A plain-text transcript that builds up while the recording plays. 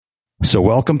So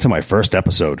welcome to my first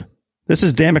episode. This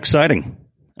is damn exciting,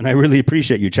 and I really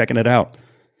appreciate you checking it out.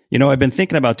 You know, I've been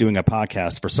thinking about doing a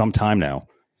podcast for some time now.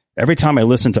 Every time I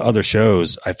listened to other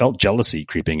shows, I felt jealousy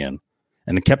creeping in,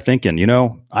 and I kept thinking,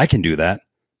 I can do that.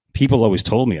 People always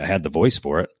told me I had the voice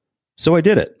for it, so I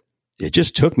did it. It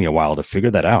just took me a while to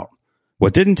figure that out.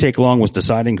 What didn't take long was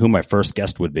deciding who my first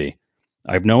guest would be.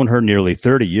 I've known her nearly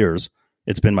 30 years.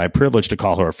 It's been my privilege to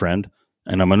call her a friend,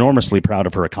 and I'm enormously proud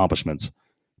of her accomplishments.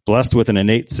 Blessed with an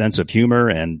innate sense of humor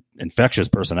and infectious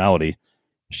personality,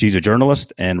 she's a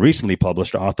journalist and recently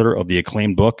published author of the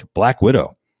acclaimed book, Black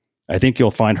Widow. I think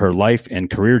you'll find her life and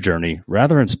career journey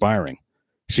rather inspiring.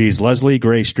 She's Leslie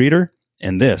Gray Streeter,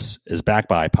 and this is Back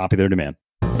by Popular Demand.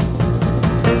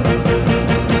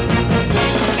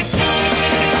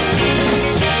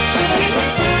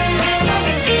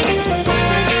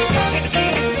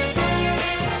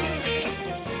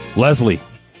 Leslie.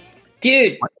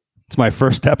 Dude. It's my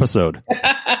first episode.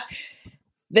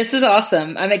 This is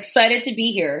awesome. I'm excited to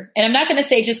be here. And I'm not going to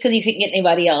say just because you couldn't get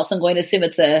anybody else. I'm going to assume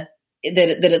that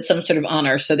it's some sort of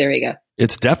honor. So there you go.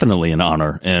 It's definitely an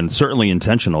honor and certainly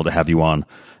intentional to have you on.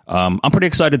 I'm pretty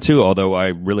excited too, although I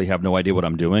really have no idea what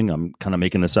I'm doing. I'm kind of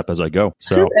making this up as I go.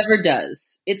 So whoever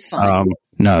does, it's fun.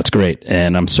 No, it's great.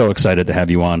 And I'm so excited to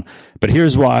have you on. But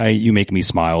here's why you make me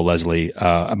smile, Leslie.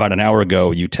 About an hour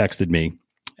ago, you texted me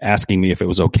asking me if it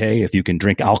was okay if you can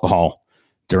drink alcohol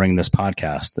during this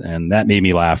podcast. And that made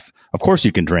me laugh. Of course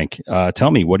you can drink.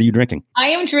 Tell me, what are you drinking? I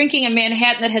am drinking a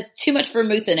Manhattan that has too much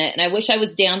vermouth in it. And I wish I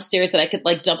was downstairs that I could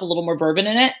dump a little more bourbon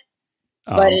in it.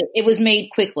 But it was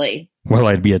made quickly. Well,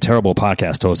 I'd be a terrible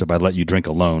podcast host if I'd let you drink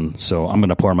alone. So I'm going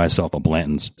to pour myself a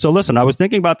Blanton's. So listen, I was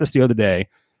thinking about this the other day.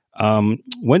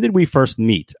 When did we first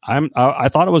meet? I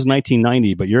thought it was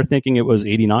 1990, but you're thinking it was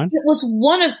 89?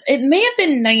 It may have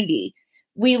been 90.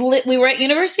 We were at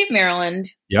University of Maryland.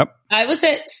 Yep. I was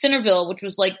at Centerville, which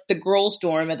was like the girls'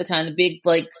 dorm at the time, the big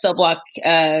subblock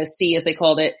C as they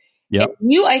called it. Yep.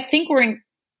 And you, I think, were in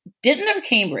Denton or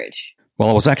Cambridge. Well,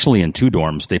 I was actually in two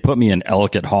dorms. They put me in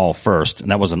Ellicott Hall first,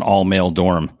 and that was an all-male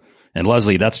dorm. And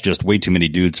Leslie, that's just way too many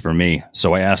dudes for me.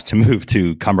 So I asked to move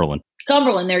to Cumberland.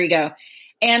 Cumberland, there you go.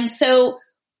 And so,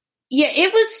 yeah,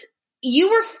 you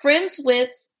were friends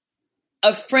with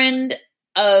a friend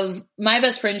of my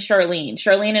best friend, Charlene.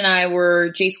 Charlene and I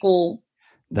were J-school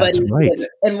buddies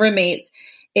and roommates.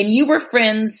 And you were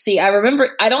friends. See, I remember,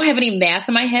 I don't have any math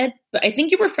in my head, but I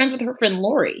think you were friends with her friend,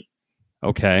 Lori.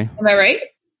 Okay. Am I right?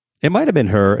 It might have been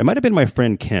her. It might have been my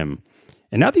friend, Kim.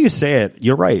 And now that you say it,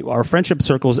 you're right. Our friendship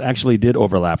circles actually did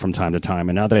overlap from time to time.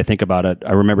 And now that I think about it,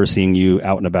 I remember seeing you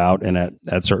out and about and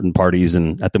at certain parties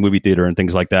and at the movie theater and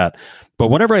things like that. But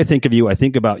whenever I think of you, I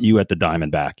think about you at the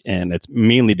Diamondback. And it's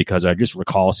mainly because I just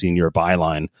recall seeing your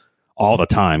byline all the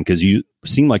time because you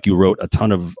seem like you wrote a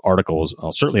ton of articles,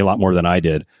 certainly a lot more than I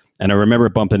did. And I remember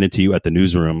bumping into you at the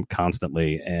newsroom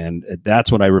constantly. And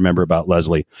that's what I remember about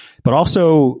Leslie. But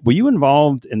also, were you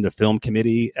involved in the film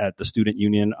committee at the student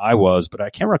union? I was, but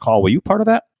I can't recall. Were you part of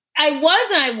that? I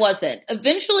was and I wasn't.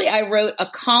 Eventually, I wrote a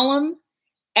column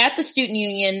at the student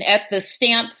union at the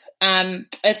Stamp,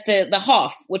 at the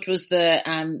Hoff, which was the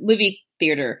movie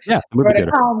theater. Yeah, the movie theater.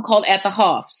 theater. A column called At the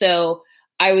Hoff. So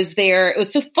I was there. It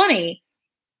was so funny.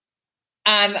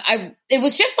 It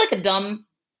was just like a dumb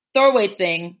throwaway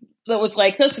thing. That was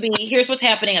supposed to be, here's what's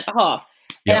happening at the Hoff.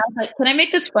 Yep. And I was like, can I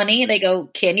make this funny? And they go,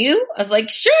 can you? I was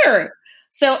like, sure.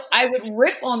 So I would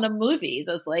riff on the movies.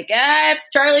 I was like, it's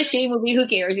Charlie Sheen movie, who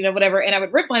cares? Whatever. And I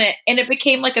would riff on it. And it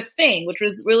became like a thing, which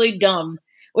was really dumb,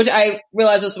 which I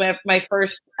realized was my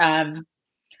first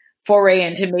foray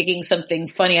into making something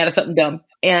funny out of something dumb.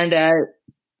 And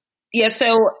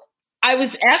so I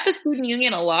was at the student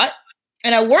union a lot.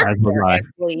 And I worked there,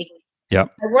 actually.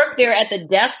 Yep. I worked there at the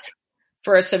desk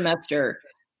for a semester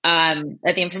at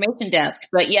the information desk.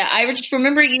 But yeah, I just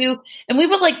remember you, and we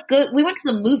would we went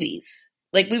to the movies.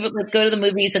 We would go to the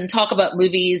movies and talk about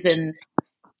movies, and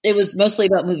it was mostly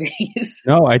about movies.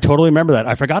 No, I totally remember that.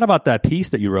 I forgot about that piece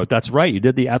that you wrote. That's right. You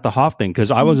did the At the Hoff thing because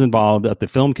I was involved at the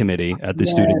film committee at the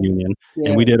student union,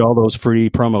 and we did all those free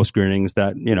promo screenings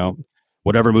that,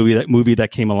 whatever movie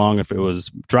that came along, if it was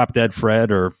Drop Dead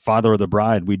Fred or Father of the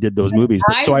Bride, we did those movies.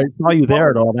 So I saw you there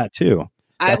at all that too.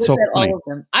 I was at all of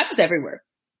them. I was everywhere.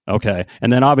 Okay.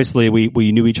 And then obviously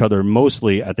we knew each other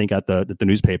mostly, I think, at the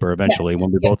newspaper eventually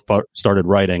when we both started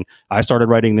writing. I started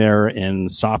writing there in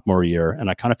sophomore year, and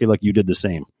I kind of feel like you did the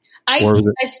same. I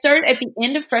started at the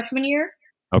end of freshman year.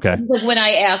 Okay. When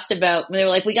I asked when they were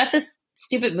like, we got this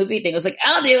stupid movie thing, I was like,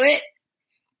 I'll do it.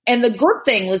 And the good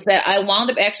thing was that I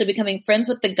wound up actually becoming friends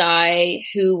with the guy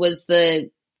who was the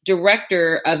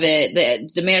director of it.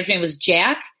 The manager's name was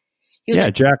Jack. He was Yeah,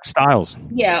 Jack Stiles.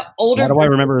 Older. Why do I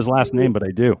remember his last name? But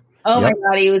I do. Oh my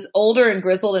God, he was older and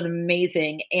grizzled and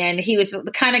amazing. And he was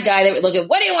the kind of guy that would look at,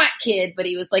 what do you want, kid? But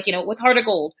he was like, with heart of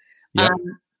gold. Yep.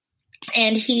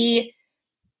 And he,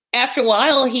 after a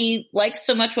while, he liked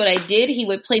so much what I did, he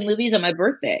would play movies on my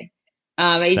birthday.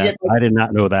 I did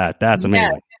not know that. That's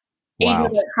amazing. Wow.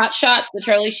 He did Hot Shots, the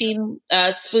Charlie Sheen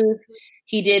spoof.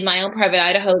 He did My Own Private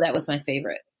Idaho. That was my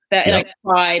favorite. And I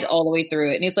cried all the way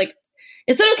through it. And he was like,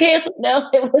 is it okay? It's like, no,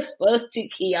 it was supposed to.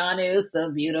 Keanu,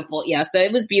 so beautiful. Yeah, so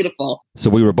it was beautiful. So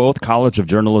we were both College of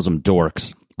Journalism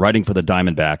dorks writing for the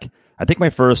Diamondback. I think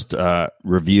my first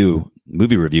movie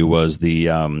review was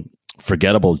the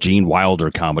forgettable Gene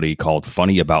Wilder comedy called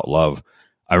Funny About Love.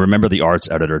 I remember the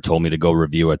arts editor told me to go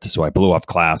review it, so I blew off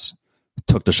class,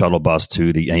 took the shuttle bus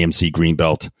to the AMC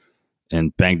Greenbelt,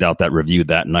 and banged out that review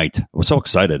that night. I was so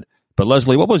excited. But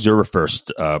Leslie, what was your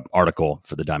first article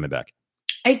for the Diamondback?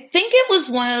 I think it was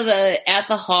one of the At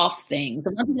the Hoff things.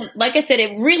 Like I said,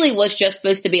 it really was just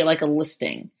supposed to be like a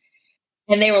listing.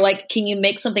 And they were like, can you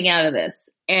make something out of this?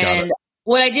 And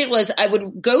what I did was I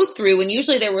would go through, and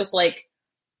usually there was like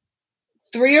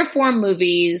 3 or 4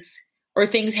 movies or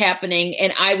things happening,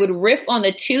 and I would riff on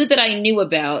the 2 that I knew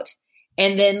about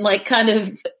and then like kind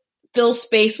of fill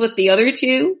space with the other 2.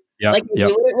 Knew what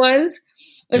it was.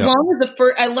 As long as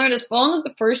I learned as long as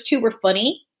the first 2 were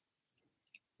funny,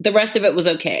 the rest of it was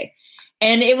okay.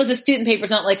 And it was a student paper.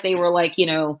 It's not like they were like,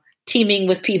 teaming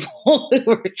with people who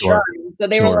were trying. So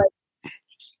they were like,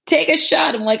 take a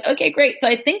shot. I'm like, okay, great. So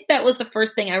I think that was the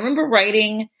first thing. I remember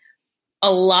writing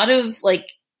a lot of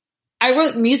I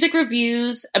wrote music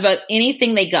reviews about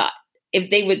anything they got. If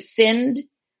they would send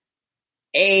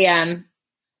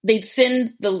they'd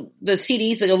send the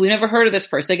CDs. They go, we've never heard of this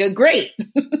person. I go, great.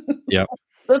 Yeah.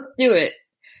 Let's do it.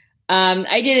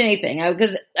 I did anything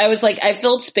because I was like, I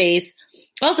filled space.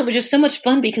 Also, it was just so much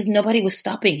fun because nobody was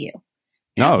stopping you.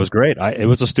 No, it was great. It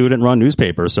was a student-run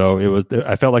newspaper, so it was.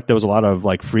 I felt like there was a lot of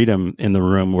freedom in the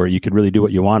room where you could really do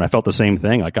what you want. I felt the same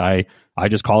thing. I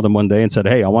just called him one day and said,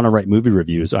 "Hey, I want to write movie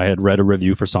reviews." I had read a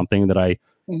review for something that I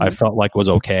felt like was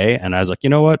okay, and I was like, you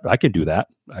know what, I could do that.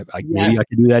 Maybe I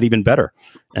could do that even better.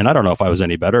 And I don't know if I was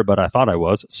any better, but I thought I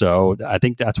was. So I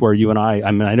think that's where you and I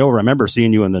mean, I remember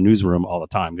seeing you in the newsroom all the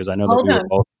time because I know that we were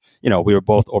both, we were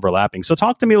both overlapping. So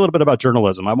talk to me a little bit about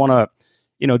journalism. I want to.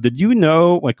 Did you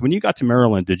know, when you got to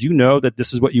Maryland, did you know that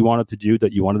this is what you wanted to do,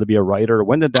 that you wanted to be a writer?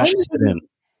 When did that sit in?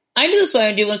 I knew this was what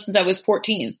I do since I was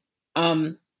 14.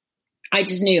 I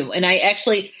just knew. And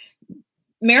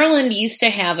Maryland used to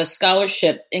have a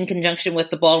scholarship in conjunction with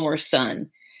the Baltimore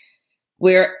Sun,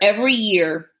 where every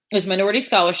year it was minority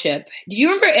scholarship. Do you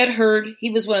remember Ed Hurd? He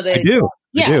was one of the... I do.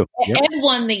 Yeah. I do. Yep. Ed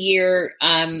won the year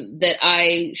that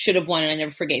I should have won, and I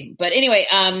never forgave him. But anyway...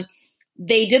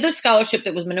 they did the scholarship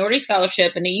that was minority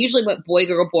scholarship, and they usually went boy,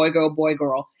 girl, boy, girl, boy,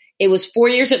 girl. It was 4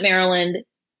 years at Maryland,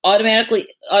 automatic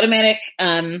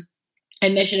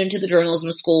admission into the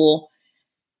journalism school,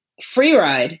 free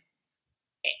ride,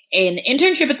 an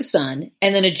internship at the Sun,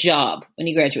 and then a job when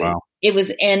you graduated. Wow. It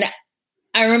was, and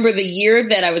I remember the year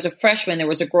that I was a freshman, there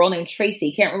was a girl named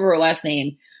Tracy, can't remember her last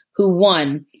name, who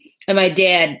won. And my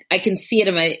dad, I can see it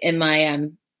in my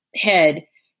head.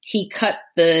 He cut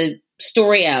the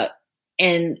story out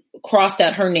and crossed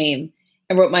out her name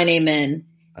and wrote my name in.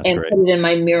 That's and great. Put it in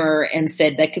my mirror and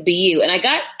said, that could be you. And I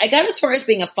got as far as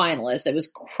being a finalist. I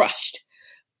was crushed,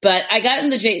 but I got in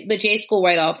the J school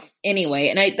right off anyway.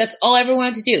 And that's all I ever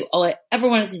wanted to do. All I ever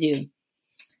wanted to do.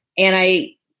 And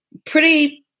I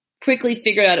pretty quickly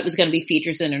figured out it was going to be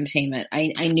features and entertainment.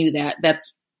 I knew that.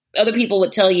 That's other people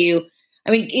would tell you.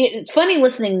 I mean, it's funny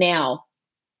listening now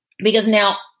because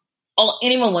now all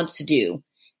anyone wants to do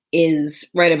is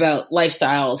write about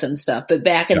lifestyles and stuff. But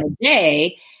back in the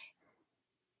day,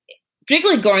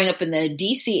 particularly growing up in the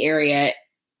DC area,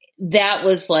 that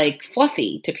was like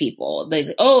fluffy to people. Like,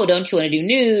 oh, don't you want to do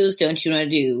news? Don't you want to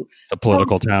do a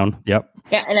political town? Yep.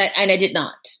 Yeah. And I did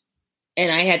not.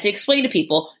 And I had to explain to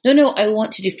people, no, I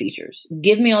want to do features.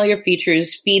 Give me all your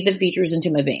features, feed the features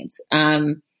into my veins.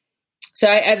 So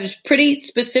I was pretty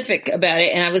specific about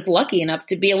it, and I was lucky enough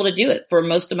to be able to do it for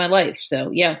most of my life.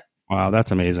 So, yeah. Wow,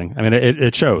 that's amazing. I mean,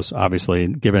 it shows, obviously,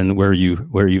 given where you've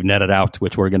netted out,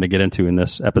 which we're going to get into in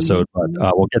this episode, but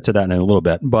we'll get to that in a little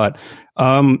bit. But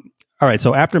all right,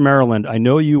 so after Maryland, I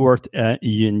know you worked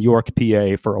in York,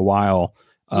 PA for a while.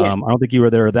 I don't think you were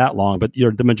there that long, but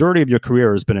the majority of your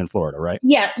career has been in Florida, right?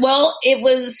 Yeah, well, I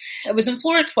was in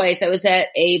Florida twice. I was at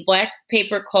a black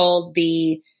paper called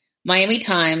the Miami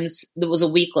Times that was a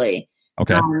weekly.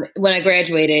 Okay. When I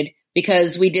graduated.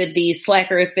 because we did the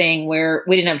slacker thing where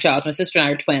we didn't have jobs. My sister and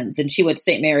I are twins, and she went to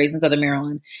St. Mary's in Southern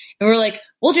Maryland. And we were like,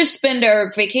 we'll just spend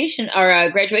our vacation, our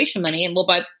graduation money, and we'll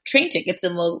buy train tickets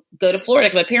and we'll go to Florida,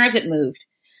 because my parents had moved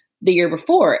the year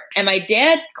before. And my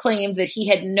dad claimed that he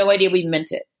had no idea we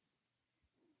meant it.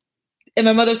 And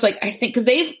my mother's like, I think, because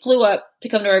they flew up to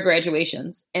come to our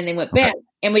graduations and they went back.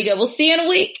 And we go, we'll see you in a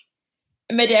week.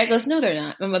 And my dad goes, no, they're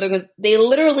not. My mother goes, they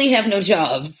literally have no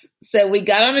jobs. So we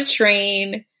got on a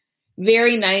train,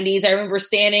 very 90s. I remember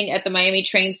standing at the Miami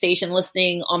train station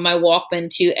listening on my Walkman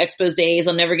to exposés.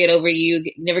 I'll never get over you,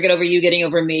 getting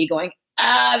over me, going,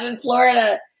 I'm in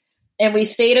Florida. And we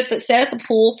sat at the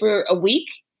pool for a week.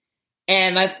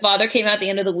 And my father came out at the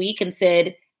end of the week and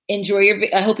said,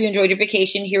 I hope you enjoyed your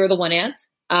vacation. Here are the one ads.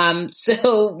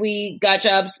 So we got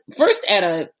jobs first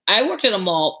I worked at a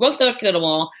mall, both worked at a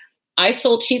mall. I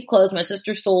sold cheap clothes. My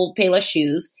sister sold Payless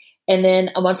shoes. And then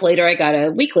a month later, I got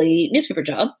a weekly newspaper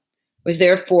job. Was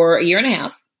there for a year and a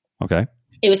half. Okay.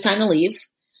 It was time to leave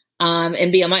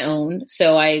and be on my own.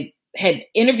 So I had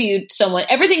interviewed someone.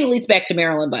 Everything leads back to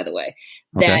Maryland, by the way.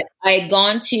 That I had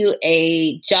gone to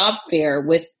a job fair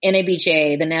with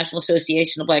NABJ, the National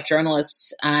Association of Black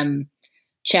Journalists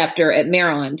chapter at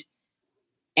Maryland,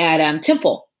 at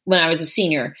Temple when I was a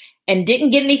senior, and didn't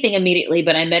get anything immediately,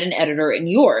 but I met an editor in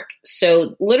New York.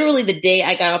 So literally the day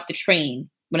I got off the train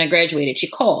when I graduated, she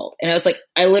called. And I was like,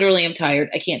 I literally am tired.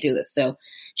 I can't do this. So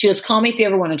she goes, call me if you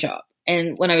ever want a job.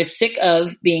 And when I was sick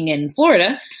of being in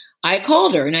Florida, I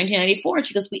called her in 1994, and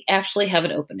she goes, we actually have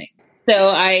an opening. So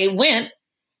I went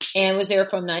and was there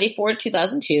from 94 to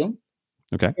 2002.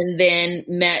 Okay. And then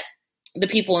met the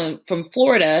people from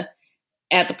Florida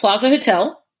at the Plaza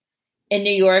Hotel in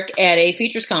New York at a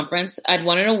features conference. I'd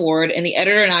won an award, and the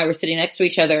editor and I were sitting next to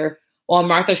each other while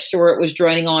Martha Stewart was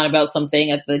droning on about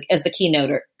something as the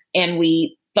keynoter. And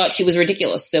we thought she was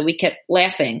ridiculous. So we kept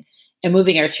laughing and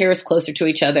moving our chairs closer to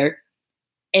each other.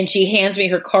 And she hands me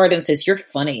her card and says, you're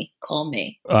funny. Call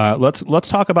me. Let's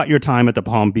talk about your time at the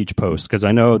Palm Beach Post, because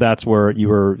I know that's where you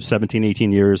were 17,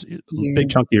 18 years, big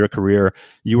chunk of your career.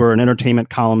 You were an entertainment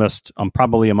columnist,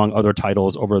 probably among other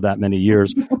titles over that many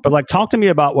years. But talk to me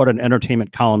about what an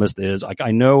entertainment columnist is.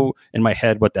 I know in my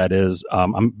head what that is.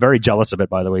 I'm very jealous of it,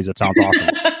 by the way, as it sounds awesome.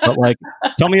 But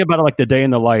tell me about the day in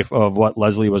the life of what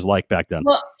Leslie was like back then.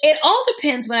 Well, it all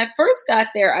depends. When I first got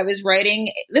there, I was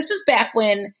writing. This was back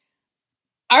when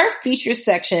our feature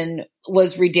section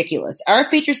was ridiculous. Our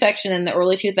feature section in the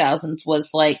early 2000s was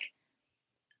like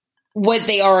what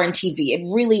they are on TV. It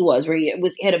really was.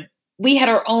 We had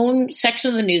our own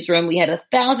section of the newsroom. We had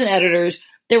 1,000 editors.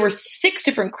 There were 7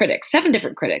 different critics.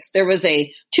 There was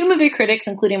 2 movie critics,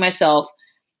 including myself,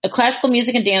 a classical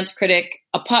music and dance critic,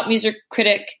 a pop music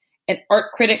critic, an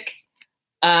art critic,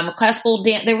 a classical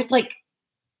dance. There was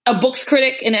a books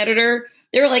critic, an editor.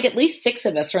 There were at least 6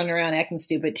 of us running around acting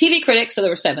stupid. TV critics, so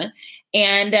there were 7.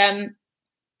 And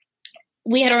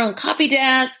we had our own copy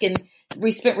desk, and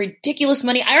we spent ridiculous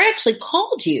money. I actually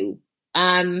called you.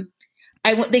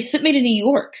 They sent me to New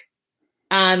York.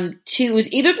 It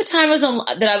was either the time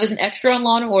that I was an extra on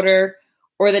Law and Order,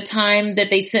 or the time that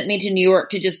they sent me to New York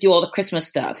to just do all the Christmas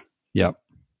stuff. Yep.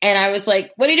 And I was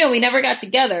like, what are you doing? We never got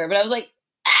together. But I was like,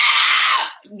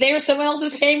 someone else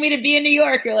is paying me to be in New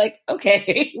York. You're like,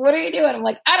 okay, what are you doing? I'm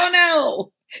like, I don't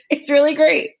know. It's really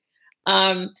great.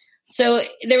 So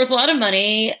there was a lot of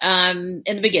money in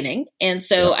the beginning. And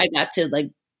so I got to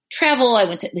travel.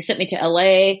 They sent me to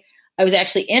LA. I was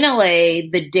actually in LA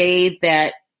the day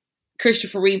that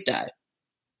Christopher Reeve died.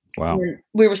 Wow. And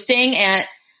we were staying at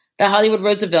the Hollywood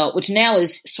Roosevelt, which now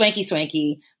is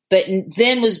swanky, but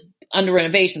then was under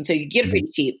renovation. So you could get it pretty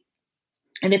cheap.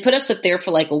 And they put us up there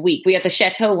for a week. We had the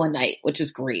Chateau one night, which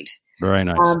was great. Very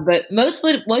nice. But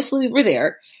mostly we were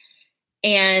there.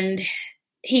 And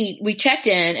we checked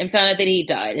in and found out that he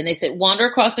died. And they said, wander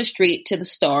across the street to the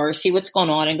Star, see what's going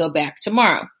on, and go back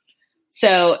tomorrow.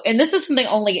 So, and this is something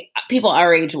only people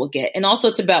our age will get. And also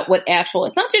it's about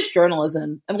it's not just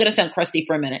journalism. I'm going to sound crusty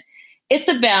for a minute. It's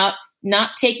about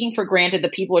not taking for granted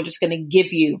that people are just going to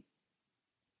give you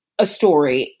a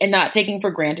story, and not taking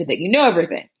for granted that you know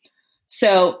everything.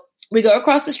 So we go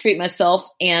across the street, myself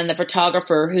and the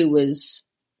photographer, who was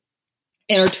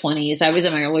in her 20s. I was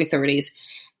in my early 30s.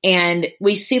 And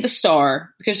we see the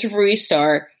Star, Christopher Reeve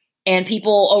Star, and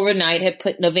people overnight had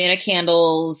put Nirvana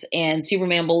candles and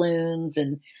Superman balloons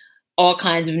and all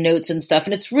kinds of notes and stuff.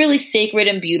 And it's really sacred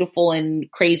and beautiful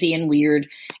and crazy and weird.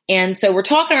 And so we're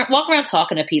walking around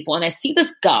talking to people, and I see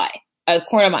this guy out of the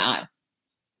corner of my eye,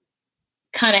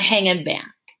 kind of hanging back.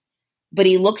 But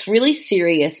he looks really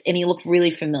serious, and he looked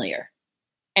really familiar.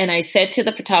 And I said to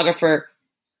the photographer,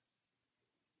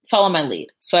 follow my lead.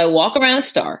 So I walk around the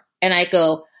Star, And I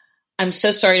go, I'm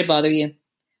so sorry to bother you.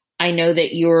 I know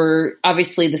that you're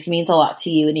obviously this means a lot to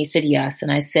you. And he said, yes.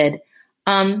 And I said,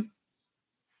 are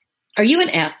you an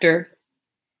actor?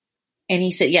 And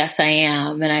he said, yes, I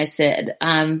am. And I said,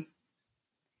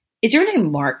 is your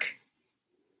name Mark?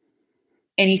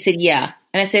 And he said, yeah.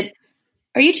 And I said,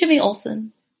 are you Jimmy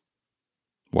Olsen?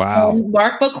 Wow. And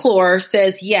Mark McClure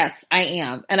says, yes, I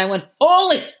am. And I went,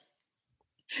 holy.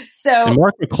 So and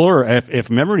Mark McClure, if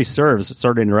memory serves,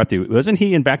 sorry to interrupt you, wasn't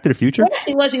he in Back to the Future? Yes,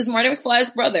 he was. He was Marty McFly's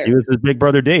brother. He was his big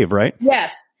brother Dave, right?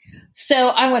 Yes. So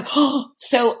I went, oh.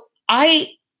 So I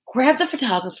grabbed the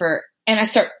photographer and I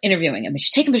start interviewing him.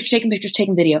 She's taking pictures,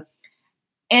 taking video.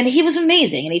 And he was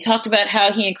amazing. And he talked about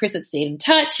how he and Chris had stayed in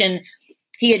touch. And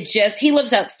he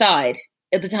lives outside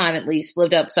at the time, at least,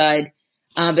 lived outside,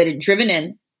 but had driven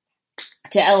in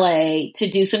to LA to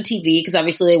do some TV because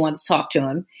obviously they wanted to talk to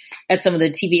him at some of the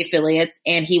TV affiliates.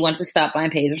 And he wanted to stop by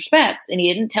and pay his respects. And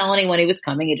he didn't tell anyone he was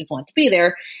coming. He just wanted to be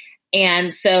there.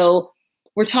 And so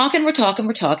we're talking.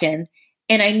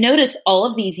 And I noticed all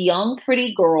of these young,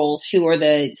 pretty girls who are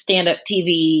the stand-up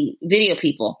TV video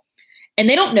people. And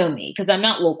they don't know me because I'm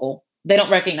not local. They don't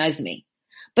recognize me.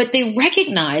 But they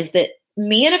recognize that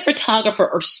me and a photographer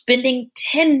are spending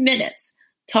 10 minutes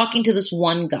talking to this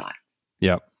one guy.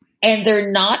 Yep. And they're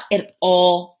not at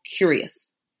all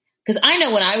curious. Because I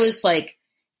know when I was like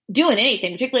doing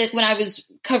anything, particularly like when I was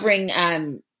covering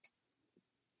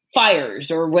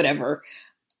fires or whatever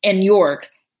in New York,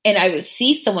 and I would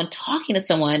see someone talking to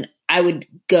someone, I would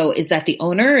go, is that the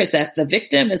owner? Is that the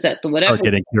victim? Is that the whatever? Start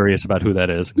getting curious about who that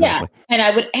is. Exactly. Yeah. And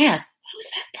I would ask,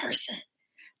 who's that person?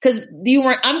 Because you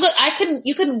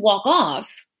couldn't walk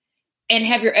off and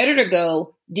have your editor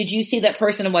go, did you see that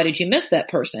person and why did you miss that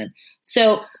person?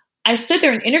 So I stood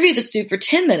there and interviewed this dude for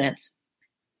 10 minutes.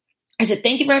 I said,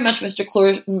 thank you very much,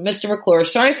 Mr. McClure.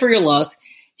 Sorry for your loss.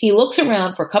 He looks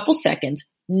around for a couple seconds.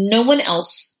 No one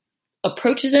else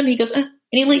approaches him. He goes, and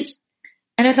he leaves.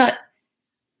 And I thought,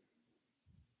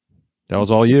 that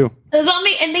was all you. It was all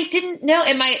me. And they didn't know.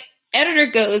 And my editor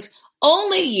goes,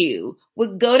 only you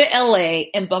would go to LA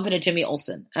and bump into Jimmy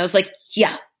Olsen. I was like,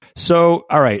 yeah. So,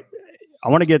 all right. I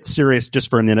want to get serious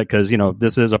just for a minute because,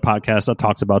 this is a podcast that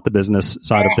talks about the business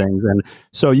side of things. And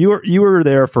so you were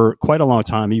there for quite a long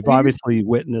time. You've obviously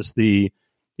witnessed the,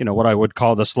 what I would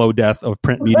call the slow death of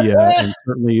print media and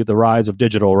certainly the rise of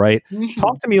digital, right? Mm-hmm.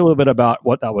 Talk to me a little bit about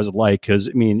what that was like. Because,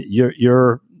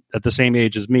 you're at the same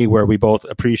age as me where we both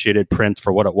appreciated print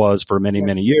for what it was for many,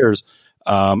 many years.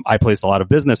 I placed a lot of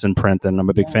business in print and I'm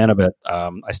a big fan of it.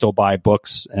 I still buy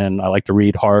books and I like to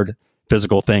read hard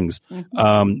physical things.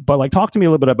 Mm-hmm. But talk to me a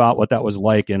little bit about what that was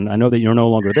like. And I know that you're no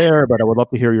longer there, but I would love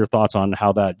to hear your thoughts on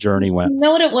how that journey went. You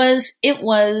know what it was? It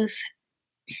was,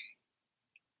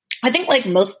 I think like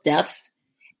most deaths,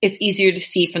 it's easier to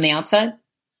see from the outside.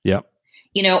 Yeah.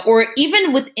 Or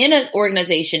even within an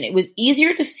organization, it was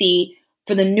easier to see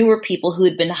for the newer people who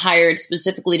had been hired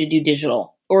specifically to do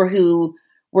digital or who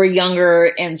were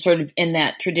younger and sort of in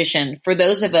that tradition. For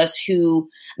those of us who,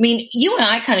 you and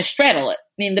I kind of straddle it.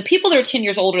 The people that are 10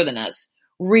 years older than us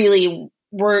really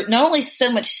were not only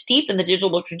so much steeped in the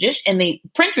digital tradition and the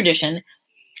print tradition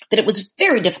that it was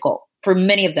very difficult for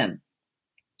many of them.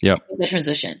 Yeah. The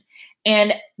transition.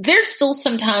 And there's still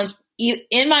sometimes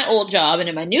in my old job and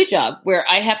in my new job where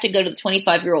I have to go to the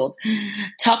 25-year-olds,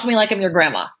 talk to me like I'm your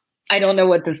grandma. I don't know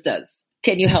what this does.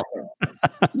 Can you help me?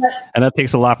 And that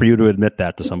takes a lot for you to admit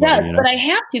that to somebody. But I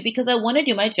have to because I want to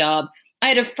do my job. I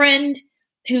had a friend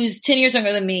who's 10 years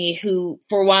younger than me who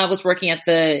for a while was working at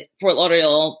the Fort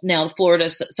Lauderdale, now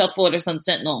South Florida Sun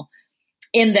Sentinel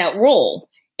in that role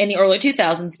in the early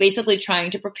 2000s, basically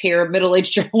trying to prepare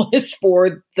middle-aged journalists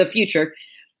for the future.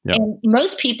 Yep. And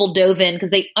most people dove in because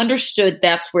they understood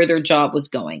that's where their job was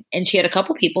going. And she had a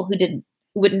couple people who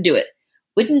wouldn't do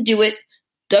it,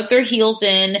 dug their heels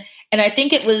in. And I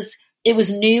think it was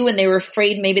new and they were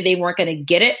afraid maybe they weren't going to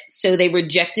get it. So they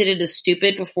rejected it as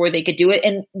stupid before they could do it.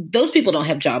 And those people don't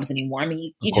have jobs anymore.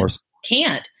 You just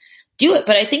can't do it.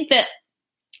 But I think that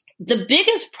the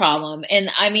biggest problem,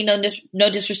 and no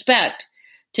disrespect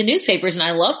to newspapers, and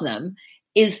I love them,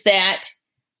 is that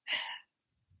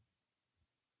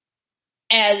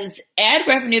as ad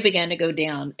revenue began to go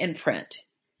down in print,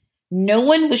 no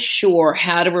one was sure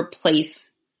how to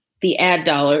replace the ad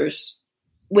dollars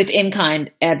with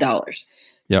in-kind ad dollars.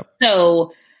 Yep.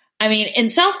 So, in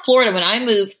South Florida, when I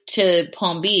moved to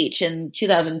Palm Beach in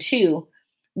 2002,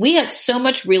 we had so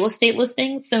much real estate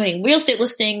listings,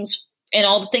 and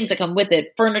all the things that come with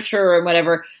it, furniture and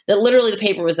whatever, that literally the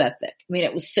paper was that thick.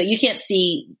 It was so you can't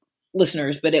see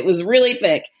listeners, but it was really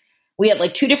thick. We had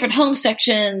like 2 different home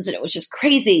sections and it was just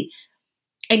crazy.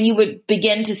 And you would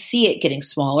begin to see it getting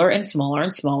smaller and smaller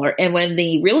and smaller. And when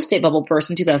the real estate bubble burst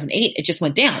in 2008, it just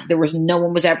went down. No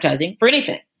one was advertising for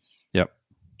anything. Yep.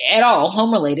 At all,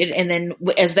 home related. And then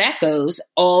as that goes,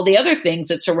 all the other things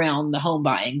that surround the home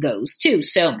buying goes too.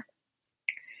 So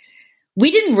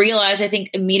we didn't realize, I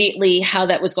think, immediately how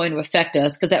that was going to affect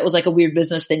us, because that was like a weird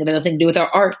business thing that had nothing to do with our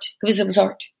art, because it was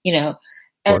art, And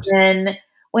then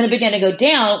when it began to go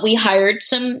down, we hired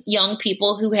some young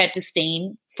people who had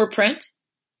disdain for print,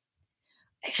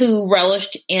 who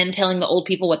relished in telling the old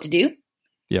people what to do.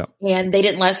 Yeah. And they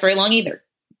didn't last very long either,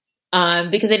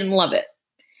 because they didn't love it.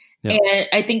 Yeah. And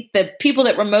I think the people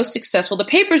that were most successful, the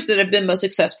papers that have been most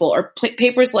successful, are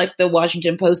papers like the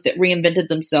Washington Post that reinvented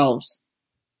themselves.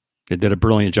 They did a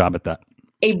brilliant job at that.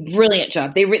 A brilliant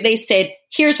job. They said,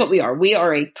 here's what we are. We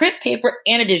are a print paper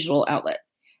and a digital outlet.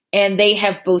 And they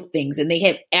have both things. And they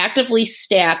have actively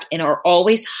staffed and are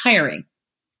always hiring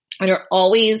and are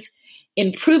always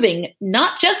improving,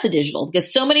 not just the digital,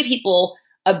 because so many people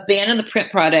abandoned the print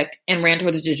product and ran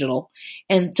towards the digital.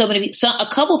 And a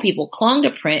couple people clung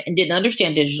to print and didn't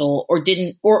understand digital, or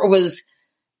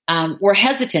were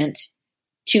hesitant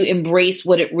to embrace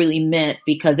what it really meant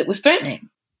because it was threatening.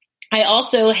 I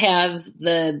also have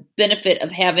the benefit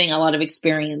of having a lot of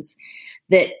experience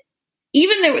that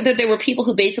even there were people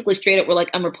who basically straight up were like,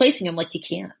 I'm replacing him. Like, you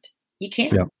can't.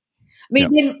 Yeah. I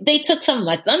mean, they took some of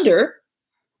my thunder,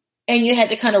 and you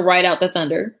had to kind of ride out the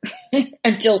thunder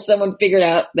until someone figured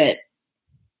out that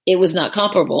it was not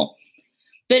comparable.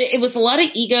 But it was a lot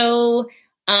of ego.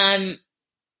 To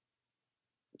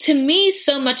me,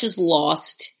 so much is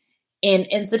lost in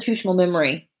institutional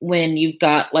memory when you've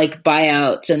got like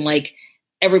buyouts and like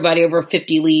everybody over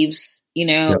 50 leaves,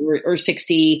 or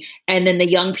 60. And then the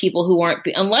young people who aren't,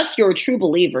 unless you're a true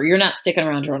believer, you're not sticking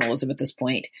around journalism at this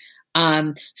point.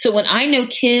 So when I know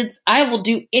kids, I will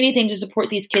do anything to support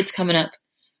these kids coming up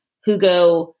who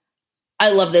go, I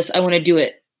love this. I want to do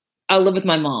it. I'll live with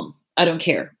my mom. I don't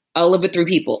care. I'll live with 3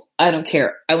 people. I don't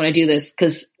care. I want to do this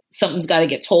because something's got to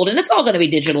get told. And it's all going to be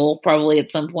digital probably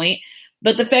at some point.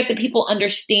 But the fact that people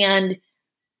understand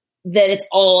that it's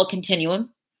all a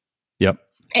continuum. Yep.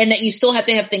 And that you still have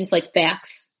to have things like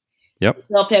facts. Yep.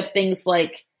 You have to have things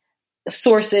like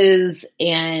sources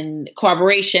and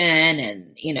corroboration,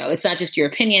 and it's not just your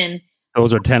opinion.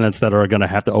 Those are tenets that are going to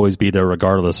have to always be there,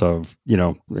 regardless of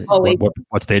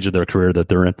what stage of their career that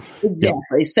they're in.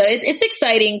 Exactly. Yep. So it's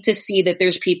exciting to see that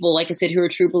there's people, like I said, who are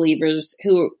true believers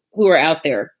who are out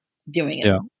there doing it.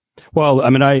 Yeah. Well, I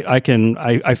mean,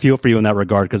 I feel for you in that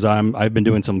regard, because I've been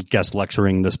doing some guest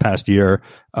lecturing this past year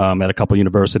at a couple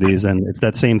universities, and it's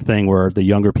that same thing where the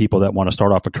younger people that want to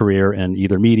start off a career in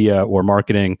either media or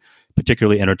marketing,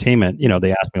 particularly entertainment,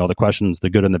 they ask me all the questions, the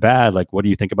good and the bad, like, what do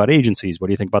you think about agencies? What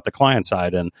do you think about the client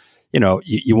side? And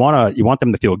you want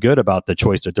them to feel good about the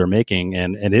choice that they're making,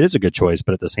 and it is a good choice,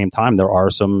 but at the same time, there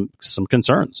are some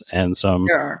concerns and some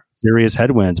serious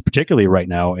headwinds, particularly right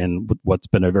now in what's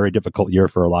been a very difficult year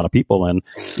for a lot of people, and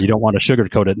you don't want to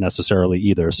sugarcoat it necessarily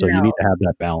either. So you need to have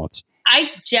that balance. I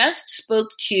just spoke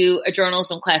to a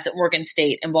journalism class at Morgan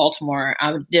State in Baltimore.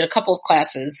 I did a couple of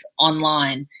classes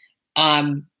online,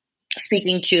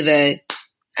 speaking to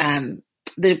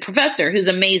the professor, who's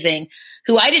amazing,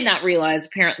 who I did not realize.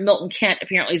 Apparently, Milton Kent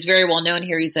apparently is very well known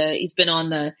here. He's been on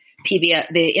the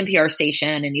NPR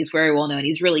station, and he's very well known.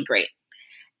 He's really great.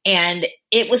 And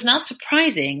it was not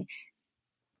surprising,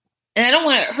 and I don't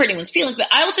want to hurt anyone's feelings, but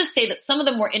I will just say that some of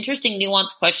the more interesting,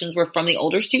 nuanced questions were from the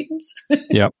older students.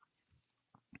 Yep.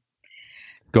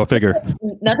 Go figure.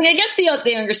 Nothing against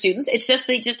the younger students. It's just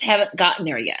they just haven't gotten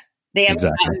there yet. They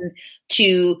haven't gotten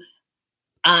to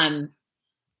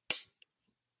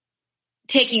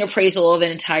taking appraisal of an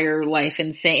entire life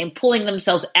and pulling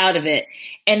themselves out of it,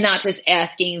 and not just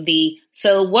asking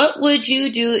so what would you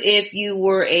do if you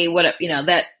were a whatever,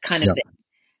 that kind of thing.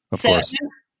 Of course.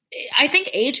 I think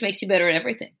age makes you better at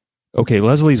everything. Okay,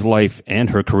 Leslie's life and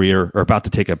her career are about to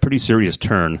take a pretty serious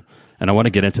turn, and I want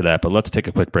to get into that, but let's take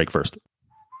a quick break first.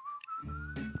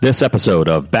 This episode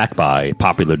of Back by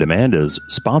Popular Demand is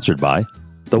sponsored by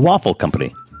The Waffle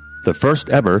Company, the first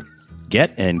ever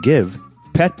get and give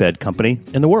pet bed company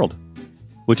in the world,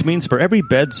 which means for every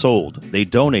bed sold, they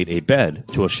donate a bed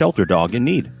to a shelter dog in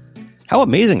need. How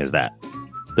amazing is that?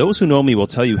 Those who know me will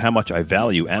tell you how much I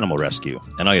value animal rescue,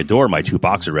 and I adore my 2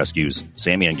 boxer rescues,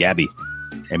 Sammy and Gabby.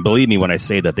 And believe me when I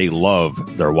say that they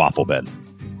love their waffle bed.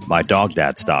 My dog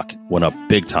dad stock went up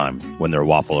big time when their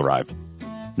waffle arrived.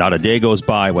 Not a day goes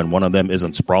by when one of them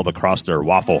isn't sprawled across their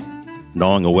waffle,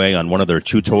 gnawing away on one of their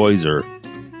chew toys or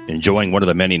enjoying one of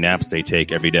the many naps they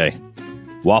take every day.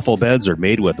 Waffle beds are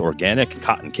made with organic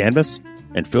cotton canvas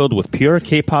and filled with pure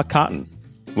K-Pot cotton.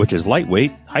 which is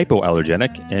lightweight,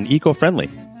 hypoallergenic, and eco-friendly.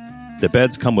 The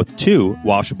beds come with 2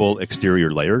 washable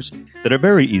exterior layers that are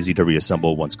very easy to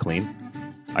reassemble once clean.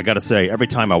 I gotta say, every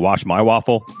time I wash my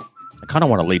waffle, I kind of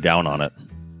want to lay down on it.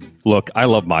 Look, I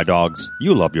love my dogs.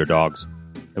 You love your dogs.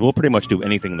 And we'll pretty much do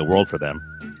anything in the world for them.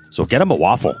 So get them a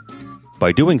waffle.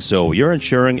 By doing so, you're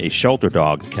ensuring a shelter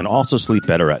dog can also sleep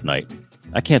better at night.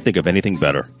 I can't think of anything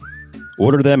better.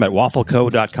 Order them at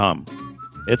waffleco.com.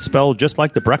 It's spelled just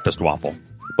like the breakfast waffle,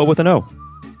 but with an O.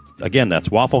 Again, that's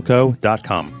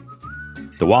waffleco.com.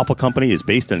 The Waffle Company is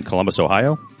based in Columbus,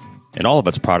 Ohio, and all of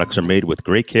its products are made with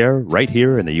great care right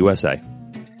here in the USA.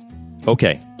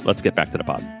 Okay, let's get back to the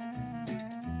pod.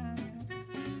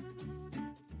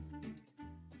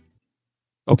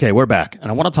 Okay, we're back,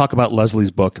 and I want to talk about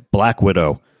Leslie's book, Black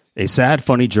Widow, a sad,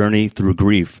 funny journey through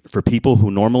grief for people who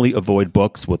normally avoid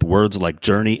books with words like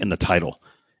journey in the title.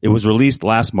 It was released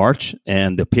last March,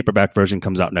 and the paperback version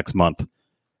comes out next month.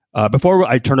 Before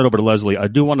I turn it over to Leslie, I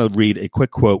do want to read a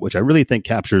quick quote, which I really think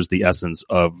captures the essence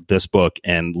of this book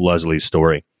and Leslie's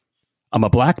story. I'm a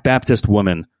Black Baptist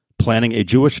woman planning a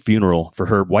Jewish funeral for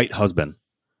her white husband,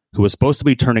 who is supposed to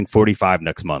be turning 45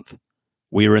 next month.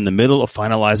 We are in the middle of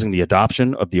finalizing the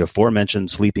adoption of the aforementioned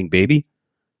sleeping baby,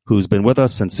 who's been with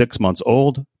us since 6 months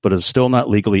old, but is still not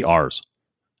legally ours.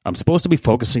 I'm supposed to be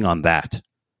focusing on that,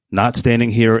 not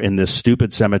standing here in this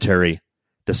stupid cemetery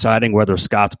deciding whether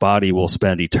Scott's body will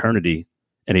spend eternity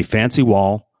in a fancy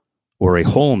wall or a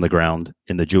hole in the ground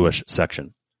in the Jewish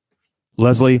section.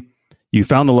 Leslie, you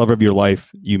found the love of your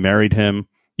life. You married him.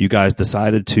 You guys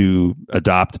decided to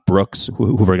adopt Brooks,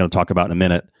 who we're going to talk about in a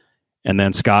minute. And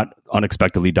then Scott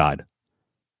unexpectedly died.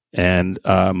 And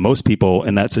most people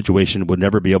in that situation would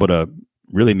never be able to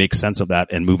really make sense of that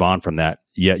and move on from that.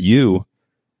 Yet you,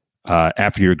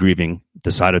 after your grieving,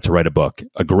 decided to write a book,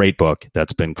 a great book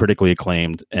that's been critically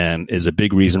acclaimed and is a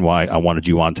big reason why I wanted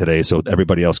you on today so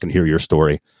everybody else can hear your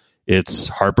story. It's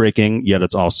heartbreaking, yet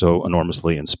it's also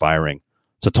enormously inspiring.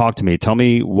 So talk to me. Tell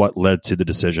me what led to the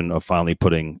decision of finally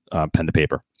putting pen to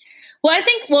paper. Well, I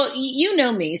think, you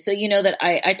know me, so you know that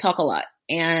I talk a lot,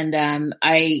 and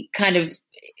I kind of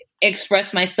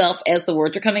express myself as the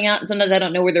words are coming out, and sometimes I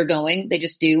don't know where they're going. They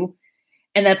just do.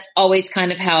 And that's always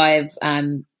kind of how I've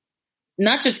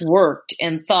not just worked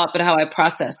and thought, but how I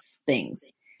process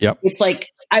things. Yep. It's like,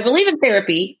 I believe in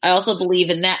therapy. I also believe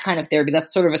in that kind of therapy.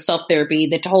 That's sort of a self-therapy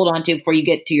that to hold on to before you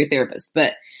get to your therapist.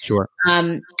 But sure.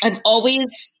 I've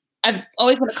always been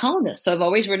a columnist. So I've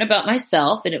always written about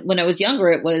myself. And when I was younger,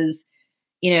 it was,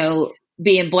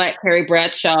 being Black Carrie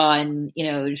Bradshaw and,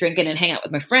 drinking and hang out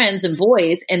with my friends and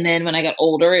boys. And then when I got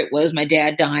older, it was my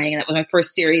dad dying. And that was my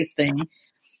first serious thing.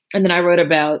 And then I wrote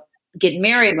about getting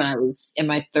married when I was in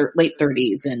my late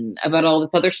 30s and about all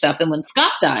this other stuff. And when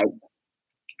Scott died,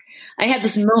 I had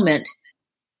this moment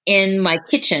in my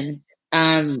kitchen,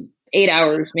 8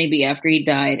 hours maybe after he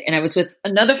died. And I was with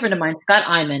another friend of mine, Scott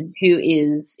Eyman, who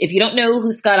is, if you don't know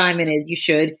who Scott Eyman is, you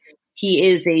should. He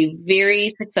is a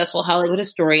very successful Hollywood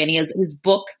historian. He has his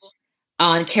book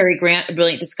on Cary Grant, A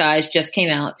Brilliant Disguise, just came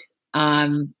out.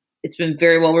 It's been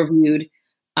very well reviewed.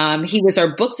 He was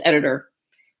our books editor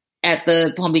at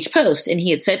the Palm Beach Post. And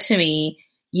he had said to me,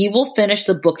 you will finish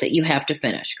the book that you have to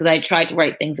finish. Because I tried to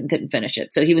write things and couldn't finish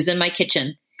it. So he was in my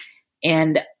kitchen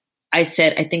and I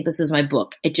said, I think this is my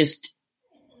book. It just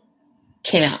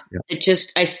came out. Yeah.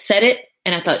 I said it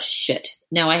and I thought, shit,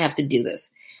 now I have to do this.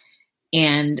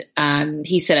 And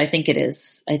he said, I think it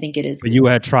is. I think it is. But you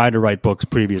had tried to write books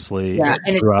previously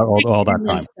throughout all that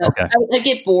time. Okay. I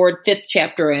get bored, 5th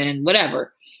chapter in and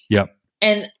whatever. Yep.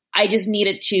 And I just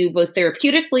needed to, both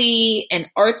therapeutically and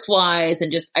arts wise,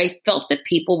 and just, I felt that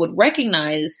people would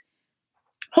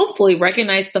hopefully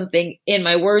recognize something in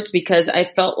my words, because I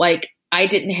felt like I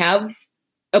didn't have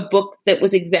a book that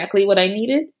was exactly what I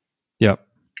needed. Yep.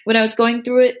 When I was going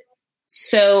through it.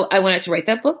 So I wanted to write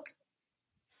that book.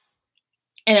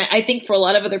 And I think for a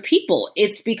lot of other people,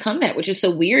 it's become that, which is so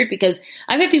weird, because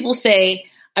I've had people say,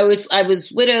 I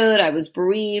was widowed, I was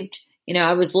bereaved.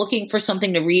 I was looking for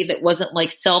something to read that wasn't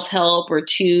like self-help or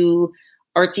too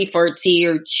artsy-fartsy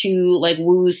or too like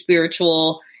woo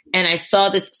spiritual. And I saw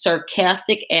this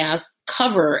sarcastic ass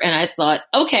cover and I thought,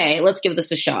 okay, let's give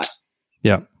this a shot.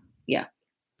 Yeah. Yeah.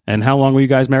 And how long were you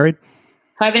guys married?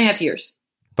 5.5 years.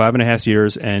 5.5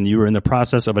 years. And you were in the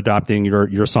process of adopting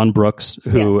your son, Brooks,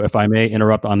 who, if I may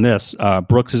interrupt on this,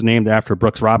 Brooks is named after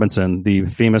Brooks Robinson, the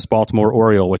famous Baltimore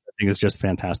Oriole, which I think is just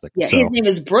fantastic. Yeah, his name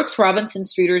is Brooks Robinson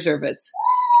Streeter's.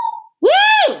 Woo!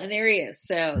 And there he is.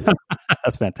 So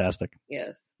that's fantastic.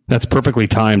 Yes. That's perfectly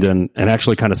timed and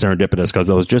actually kind of serendipitous, because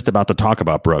I was just about to talk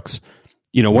about Brooks.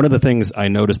 One of the things I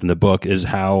noticed in the book is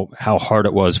how hard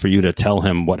it was for you to tell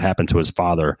him what happened to his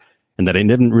father, and that he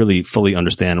didn't really fully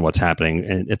understand what's happening.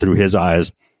 And through his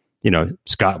eyes,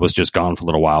 Scott was just gone for a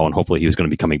little while, and hopefully he was going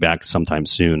to be coming back sometime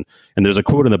soon. And there's a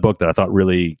quote in the book that I thought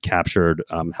really captured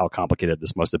how complicated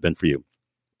this must have been for you.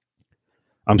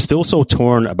 I'm still so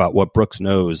torn about what Brooks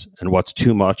knows and what's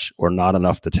too much or not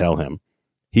enough to tell him.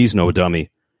 He's no dummy.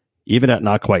 Even at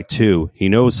not quite 2, he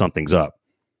knows something's up.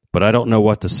 But I don't know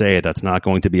what to say that's not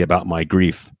going to be about my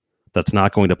grief, that's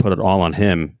not going to put it all on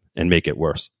him and make it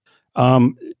worse.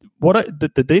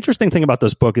 The interesting thing about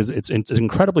this book is it's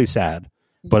incredibly sad,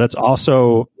 but it's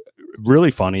also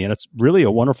really funny, and it's really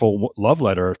a wonderful love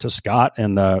letter to Scott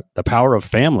and the power of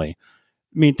family.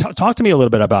 I mean, talk to me a little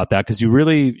bit about that, because you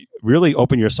really, really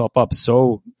open yourself up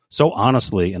so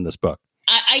honestly in this book.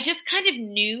 I just kind of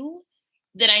knew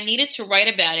that I needed to write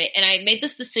about it, and I made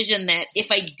this decision that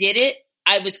if I did it,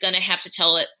 I was going to have to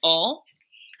tell it all.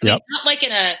 I mean, not like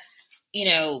in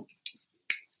a,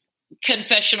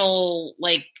 confessional,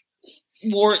 like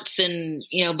warts and,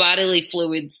 bodily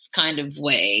fluids kind of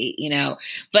way,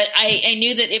 but I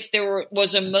knew that if there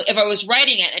was if I was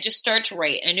writing it, I just started to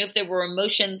write. I knew if there were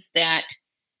emotions that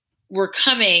were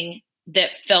coming that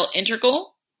felt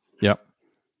integral. Yep.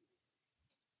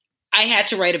 I had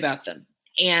to write about them,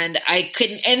 and I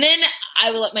couldn't. And then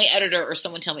I would let my editor or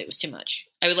someone tell me it was too much.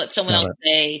 I would let someone else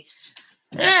say,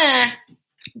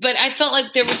 but I felt like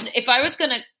if I was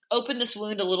going to open this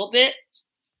wound a little bit,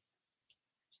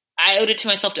 I owed it to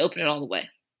myself to open it all the way.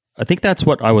 I think that's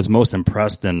what I was most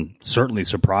impressed and certainly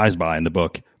surprised by in the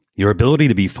book. Your ability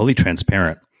to be fully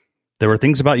transparent. There were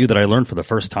things about you that I learned for the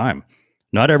first time.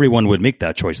 Not everyone would make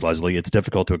that choice, Leslie. It's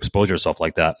difficult to expose yourself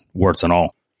like that, warts and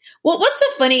all. Well, what's so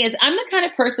funny is I'm the kind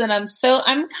of person I'm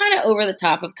kind of over the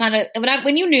top of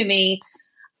when you knew me,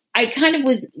 I kind of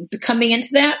was coming into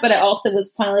that, but I also was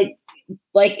kind of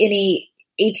like any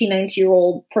 18,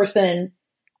 19-year-old person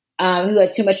who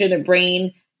had too much in their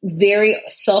brain, very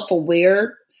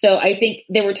self-aware. So I think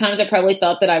there were times I probably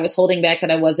thought that I was holding back,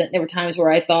 that I wasn't. There were times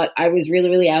where I thought I was really,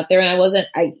 really out there, and I wasn't.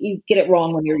 You get it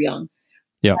wrong when you're young.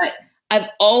 Yeah. But I've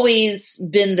always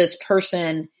been this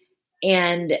person,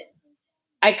 and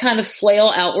I kind of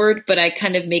flail outward, but I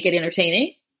kind of make it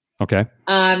entertaining. Okay.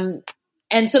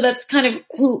 And so that's kind of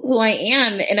who I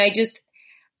am. And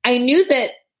I knew that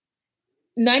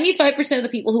 95% of the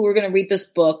people who were going to read this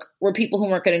book were people who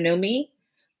weren't going to know me,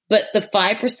 but the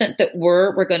 5% that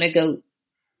were going to go,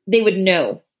 they would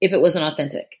know if it wasn't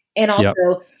authentic. And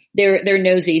also they're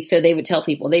nosy. So they would tell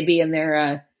people, they'd be in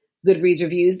their Goodreads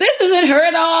reviews. This isn't her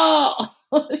at all.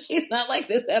 She's not like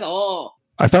this at all.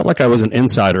 I felt like I was an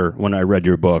insider when I read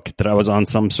your book, that I was on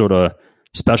some sort of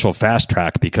special fast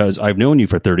track, because I've known you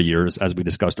for 30 years, as we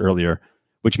discussed earlier,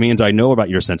 which means I know about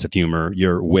your sense of humor,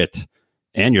 your wit,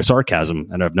 and your sarcasm.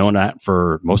 And I've known that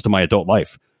for most of my adult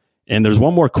life. And there's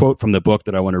one more quote from the book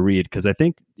that I want to read, because I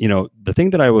think, the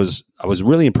thing that I was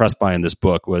really impressed by in this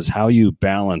book was how you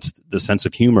balanced the sense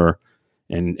of humor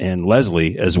and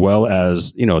Leslie, as well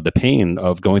as, the pain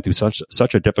of going through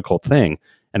such a difficult thing.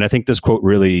 And I think this quote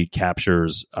really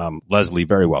captures Leslie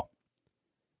very well.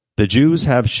 The Jews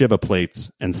have Shiva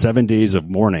plates and 7 days of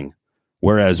mourning,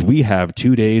 whereas we have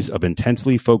 2 days of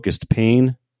intensely focused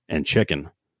pain and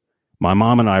chicken. My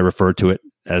mom and I refer to it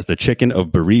as the chicken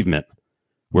of bereavement,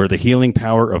 where the healing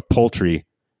power of poultry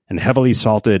and heavily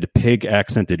salted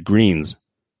pig-accented greens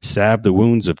salve the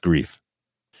wounds of grief.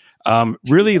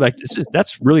 Really,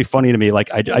 that's really funny to me.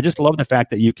 Like, I just love the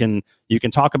fact that you can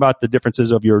talk about the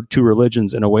differences of your two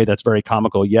religions in a way that's very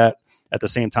comical, yet at the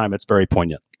same time, it's very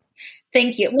poignant.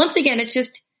 Thank you. Once again, it's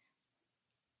just,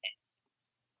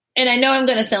 and I know I'm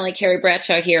going to sound like Carrie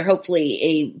Bradshaw here, hopefully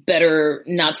a better,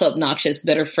 not so obnoxious,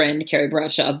 better friend, Carrie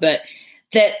Bradshaw, but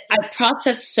that I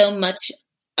process so much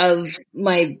of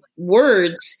my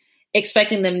words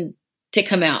expecting them to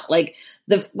come out. Like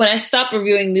when I stopped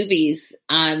reviewing movies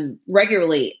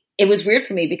regularly, it was weird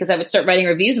for me, because I would start writing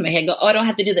reviews in my head and go, oh, I don't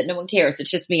have to do that. No one cares. It's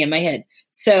just me in my head.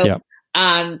 So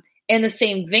in the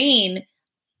same vein,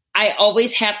 I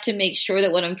always have to make sure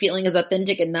that what I'm feeling is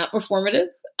authentic and not performative.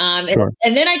 Sure.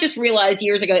 And then I just realized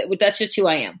years ago, that's just who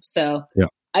I am. So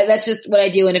that's just what I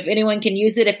do. And if anyone can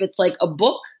use it, if it's like a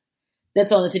book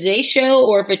that's on the Today Show,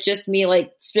 or if it's just me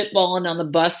like spitballing on the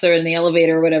bus or in the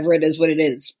elevator or whatever it is, what it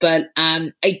is. But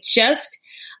I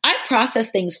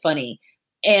process things funny.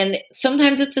 And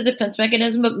sometimes it's a defense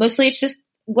mechanism, but mostly it's just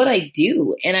what I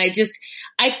do. And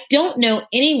I don't know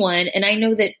anyone, and I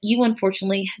know that you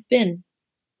unfortunately have been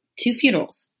to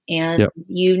funerals, and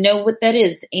you know what that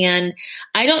is. And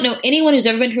I don't know anyone who's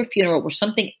ever been to a funeral where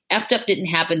something effed up didn't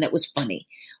happen that was funny.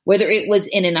 whether it was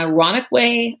in an ironic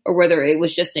way or whether it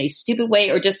was just in a stupid way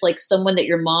or just like someone that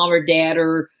your mom or dad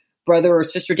or brother or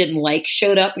sister didn't like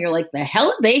showed up and you're like, the hell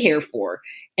are they here for?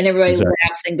 And everybody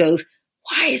laughs and goes,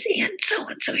 why is Aunt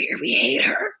so-and-so here? We hate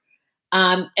her.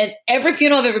 And every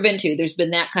funeral I've ever been to, there's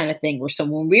been that kind of thing where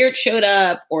someone weird showed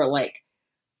up or like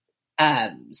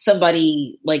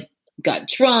somebody like got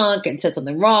drunk and said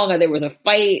something wrong or there was a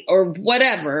fight or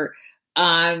whatever.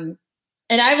 And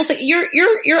I will say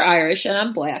you're Irish and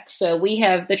I'm Black. So we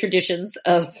have the traditions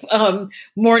of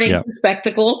mourning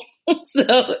spectacle.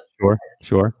 So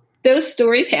sure. Those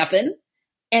stories happen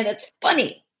and it's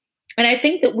funny. And I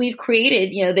think that we've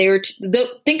created,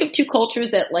 think of two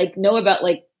cultures that like know about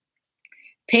like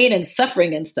pain and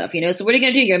suffering and stuff, So what are you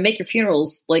going to do? You're going to make your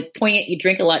funerals like poignant. You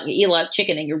drink a lot, and you eat a lot of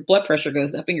chicken, and your blood pressure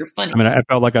goes up, and you're funny. I mean, I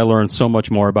felt like I learned so much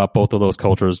more about both of those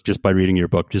cultures just by reading your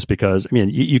book. Just because, I mean,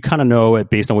 you kind of know it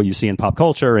based on what you see in pop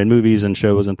culture and movies and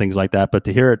shows and things like that. But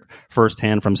to hear it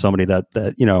firsthand from somebody that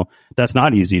that's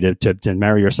not easy to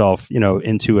marry yourself,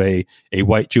 into a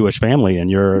white Jewish family, and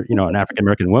you're an African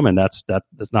American woman. That's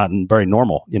not very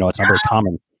normal. It's not very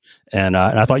common. And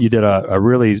I thought you did a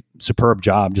really superb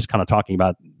job just kind of talking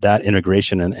about that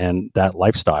integration and that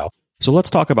lifestyle. So let's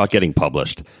talk about getting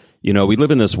published. We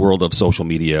live in this world of social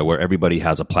media where everybody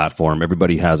has a platform.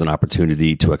 Everybody has an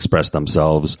opportunity to express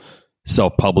themselves.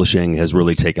 Self-publishing has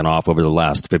really taken off over the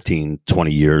last 15,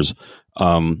 20 years.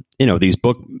 These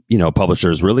book,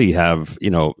 publishers really have,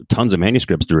 tons of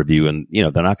manuscripts to review and,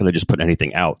 they're not going to just put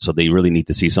anything out. So they really need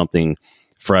to see something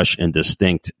fresh and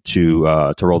distinct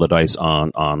to roll the dice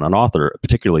on an author,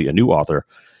 particularly a new author.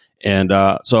 And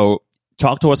so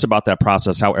talk to us about that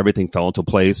process, how everything fell into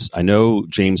place. I know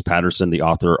James Patterson, the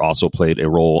author, also played a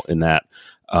role in that.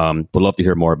 Would love to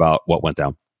hear more about what went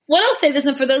down. Well, I'll say this,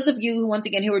 and for those of you, once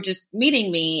again, who are just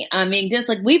meeting me, it's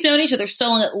like we've known each other so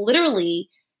long that literally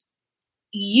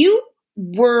you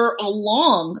were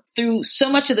along through so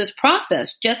much of this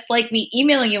process, just like me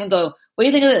emailing you and go, what do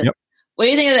you think of this? Yep. What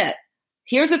do you think of that?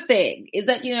 Here's the thing is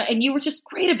that, and you were just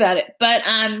great about it. But,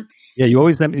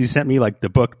 you sent me like the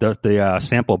book, the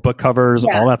sample book covers,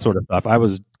 all that sort of stuff. I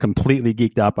was completely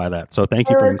geeked out by that. So thank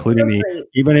you for including me,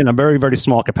 even in a very, very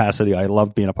small capacity. I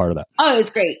loved being a part of that. Oh, it was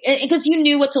great. Because you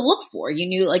knew what to look for. You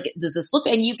knew like, does this look,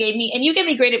 and you gave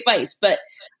me great advice. But,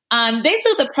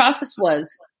 basically the process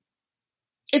was,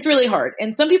 it's really hard.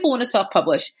 And some people want to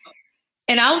self-publish.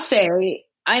 And I'll say,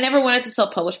 I never wanted to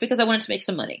self-publish because I wanted to make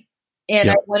some money. And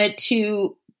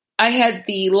I had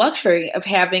the luxury of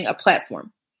having a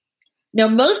platform. Now,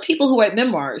 most people who write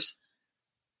memoirs,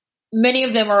 many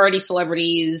of them are already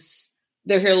celebrities.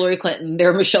 They're Hillary Clinton,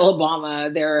 they're Michelle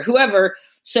Obama, they're whoever.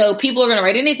 So people are going to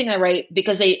write anything I write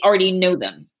because they already know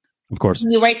them. Of course.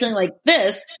 When you write something like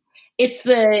this, it's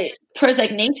the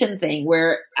Prozac Nation thing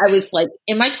where I was like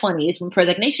in my 20s when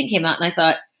Prozac Nation came out, and I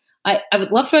thought, I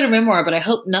would love to write a memoir, but I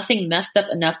hope nothing messed up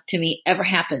enough to me ever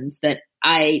happens that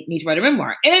I need to write a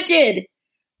memoir. And it did.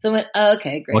 So I went, oh,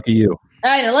 okay, great. Lucky you.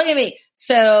 I know, look at me.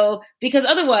 So, because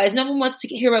otherwise no one wants to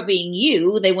hear about being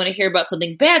you. They want to hear about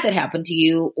something bad that happened to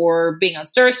you or being on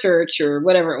Star Search or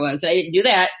whatever it was. And I didn't do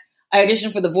that. I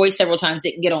auditioned for The Voice several times,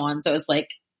 didn't get on. So it's like,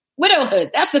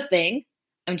 widowhood, that's a thing.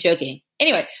 I'm joking.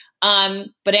 Anyway,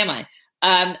 but am I?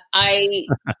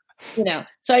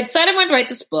 So I decided I wanted to write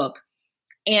this book.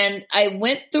 And I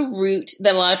went the route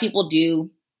that a lot of people do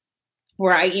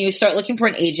where you start looking for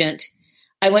an agent.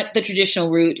 I went the traditional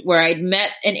route where I'd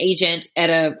met an agent at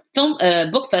a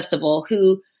book festival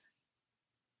who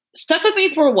stuck with me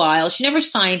for a while. She never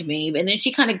signed me, and then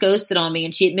she kind of ghosted on me,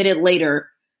 and she admitted later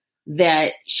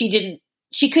that she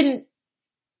couldn't,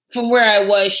 from where I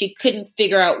was, she couldn't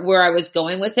figure out where I was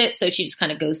going with it. So she just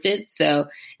kind of ghosted. So it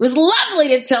was lovely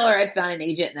to tell her I'd found an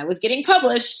agent and I was getting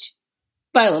published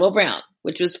by Little Brown,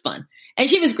 which was fun. And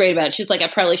she was great about it. She was like, I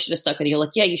probably should have stuck with you.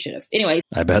 Like, yeah, you should have. Anyways.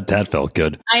 I bet that felt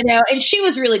good. I know. And she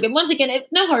was really good. Once again,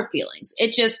 no hard feelings.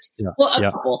 It just, a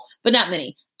couple, but not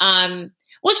many.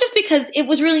 It's just because it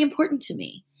was really important to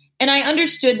me. And I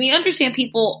understand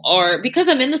people are, because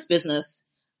I'm in this business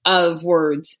of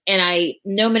words and I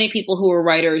know many people who are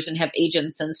writers and have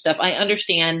agents and stuff. I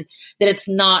understand that it's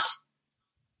not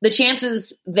the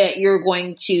chances that you're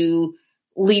going to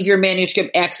leave your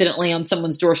manuscript accidentally on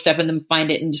someone's doorstep and then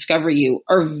find it and discover you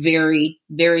are very,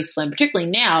 very slim, particularly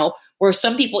now where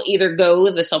some people either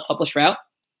go the self-published route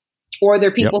or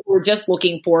they're people who are just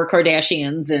looking for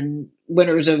Kardashians and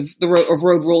winners of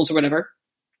Road Rules or whatever.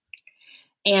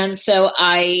 And so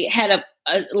I had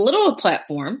a little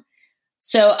platform.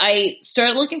 So I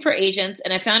started looking for agents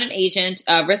and I found an agent,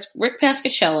 Rick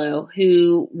Pascacello,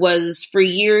 who was for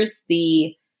years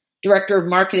the director of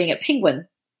marketing at Penguin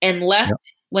and left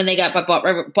when they got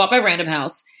bought by Random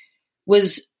House,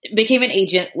 became an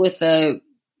agent with a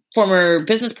former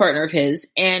business partner of his.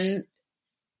 And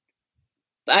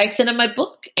I sent him my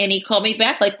book and he called me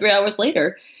back like 3 hours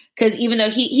later. Cause even though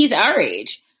he's our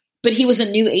age, but he was a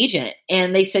new agent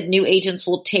and they said new agents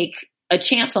will take a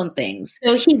chance on things.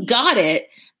 So he got it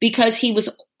because he was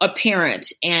a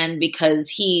parent and because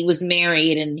he was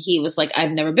married and he was like,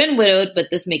 I've never been widowed, but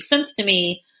this makes sense to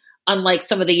me. Unlike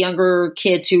some of the younger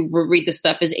kids who read the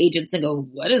stuff as agents and go,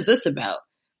 what is this about?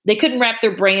 They couldn't wrap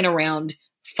their brain around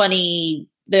funny.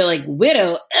 They're like,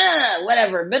 widow,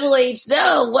 whatever, middle-aged,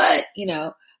 no, what,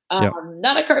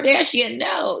 not a Kardashian,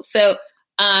 no. So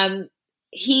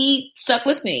he stuck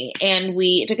with me and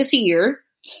it took us a year.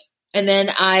 And then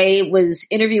I was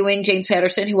interviewing James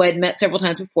Patterson, who I had met several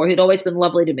times before. He'd always been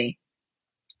lovely to me,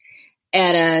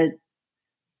 at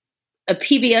a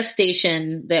PBS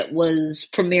station that was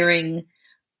premiering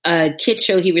a kid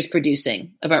show he was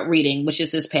producing about reading, which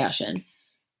is his passion.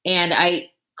 And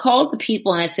I called the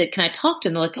people and I said, can I talk to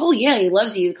him? They're like, oh yeah, he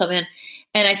loves you. Come in.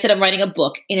 And I said, I'm writing a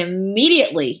book. And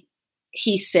immediately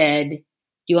he said, do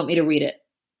you want me to read it?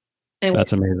 And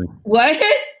that's amazing. What?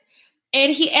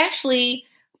 And he actually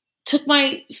took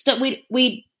my stuff.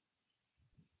 We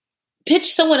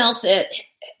pitched someone else at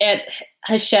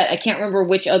Hachette. I can't remember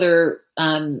which other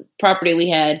property we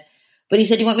had, but he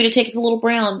said, "Do you want me to take it to Little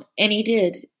Brown?" And he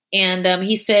did. And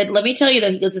he said, "Let me tell you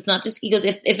though," he goes, "It's not just." He goes,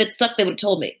 "If it sucked, they would have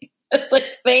told me." It's like,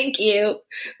 thank you,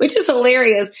 which is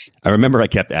hilarious. I remember I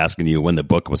kept asking you when the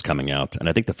book was coming out, and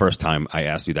I think the first time I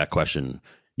asked you that question,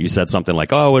 you said something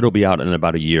like, "Oh, it'll be out in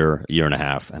about a year and a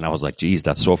half," and I was like, "Geez,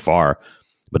 that's so far."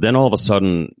 But then all of a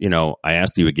sudden, I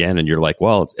asked you again and you're like,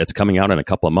 well, it's coming out in a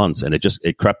couple of months, and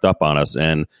it crept up on us.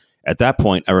 And at that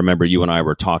point, I remember you and I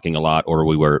were talking a lot, or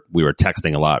we were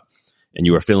texting a lot, and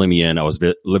you were filling me in. I was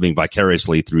living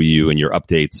vicariously through you and your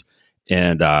updates.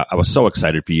 And I was so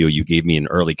excited for you. You gave me an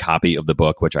early copy of the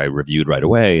book, which I reviewed right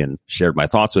away and shared my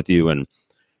thoughts with you. And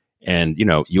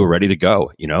you were ready to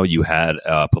go. You had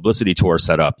a publicity tour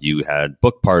set up. You had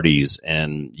book parties,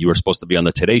 and you were supposed to be on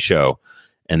the Today Show.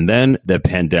 And then the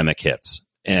pandemic hits,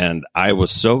 and I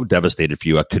was so devastated for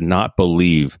you. I could not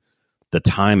believe the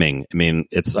timing. I mean,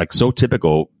 it's like so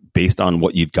typical based on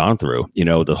what you've gone through,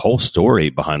 the whole story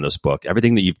behind this book,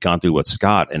 everything that you've gone through with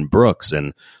Scott and Brooks,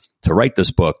 and to write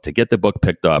this book, to get the book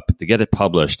picked up, to get it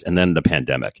published, and then the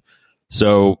pandemic.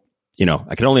 So,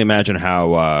 I can only imagine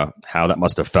how that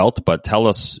must have felt, but tell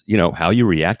us, how you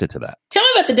reacted to that. Tell me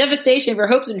about the devastation of your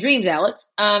hopes and dreams, Alex.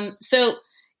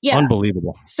 Yeah.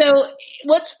 Unbelievable. So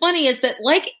what's funny is that,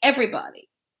 like everybody,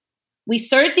 we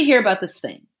started to hear about this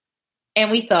thing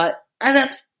and we thought,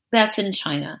 that's in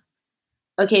China.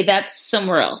 Okay, that's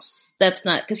somewhere else. That's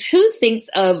not, because who thinks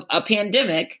of a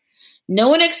pandemic? No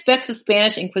one expects the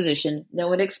Spanish Inquisition. No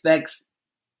one expects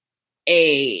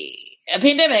a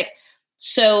pandemic.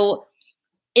 So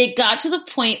it got to the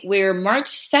point where March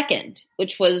 2nd,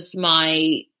 which was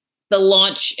the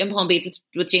launch in Palm Beach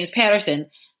with James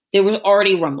Patterson, there were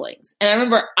already rumblings. And I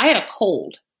remember I had a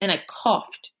cold and I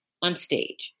coughed on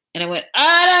stage. And I went,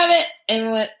 I don't have it. And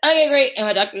I went, okay, great. And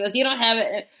my doctor goes, you don't have it.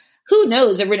 And who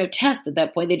knows? There were no tests at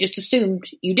that point. They just assumed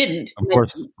you didn't. Of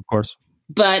course.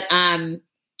 But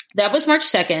that was March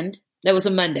 2nd. That was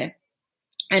a Monday.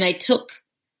 And I took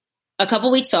a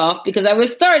couple weeks off because I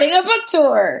was starting a book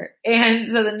tour. And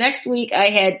so the next week I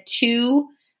had 2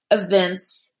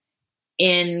 events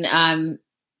in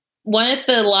one at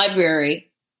the library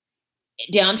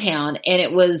downtown, and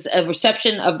it was a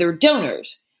reception of their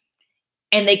donors.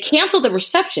 And they canceled the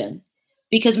reception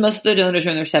because most of the donors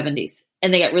are in their 70s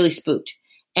and they got really spooked.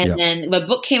 And then my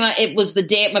book came out. It was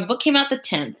my book came out the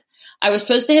 10th. I was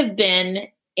supposed to have been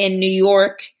in New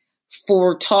York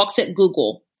for talks at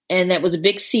Google. And that was a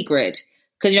big secret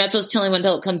because you're not supposed to tell anyone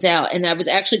until it comes out. And I was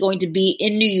actually going to be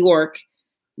in New York,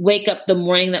 wake up the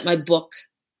morning that my book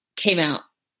came out.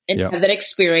 And have that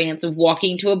experience of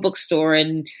walking to a bookstore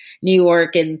in New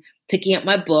York and picking up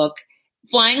my book,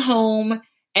 flying home.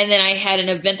 And then I had an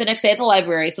event the next day at the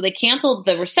library. So they canceled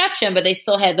the reception, but they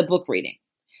still had the book reading.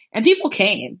 And people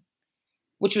came,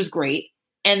 which was great.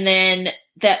 And then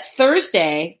that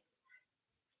Thursday,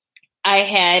 I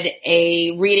had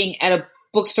a reading at a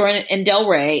bookstore in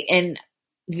Delray. And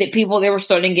they were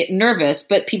starting to get nervous,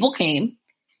 but people came.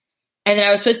 And then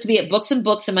I was supposed to be at Books and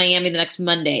Books in Miami the next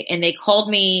Monday. And they called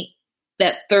me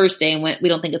that Thursday and went, we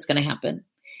don't think it's going to happen.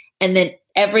 And then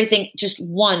everything just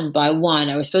one by one.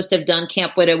 I was supposed to have done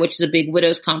Camp Widow, which is a big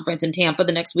widows conference in Tampa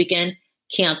the next weekend.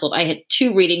 Canceled. I had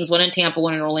 2 readings, one in Tampa,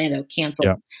 one in Orlando. Canceled.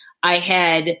 Yeah. I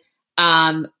had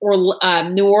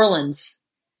New Orleans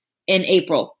in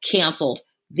April. Canceled.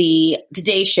 The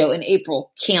Today Show in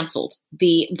April, canceled.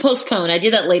 The postponed. I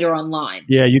did that later online.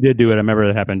 Yeah, you did do it. I remember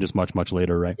it happened just much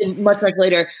later, right? Much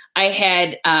later. I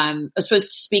had I was supposed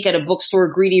to speak at a bookstore,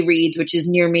 Greedy Reads, which is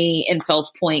near me in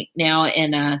Fells Point now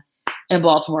in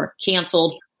Baltimore.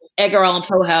 Canceled. Edgar Allan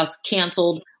Poe House,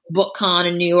 canceled. BookCon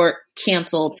in New York,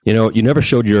 canceled. You know, you never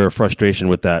showed your frustration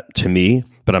with that to me,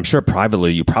 but I'm sure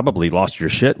privately you probably lost your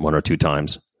shit one or two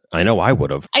times. I know I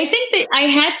would have. I think that I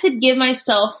had to give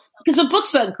myself, because the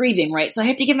book's about grieving, right? So I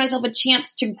had to give myself a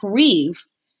chance to grieve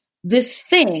this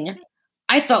thing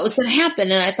I thought was going to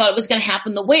happen, and I thought it was going to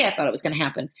happen the way I thought it was going to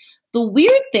happen. The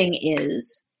weird thing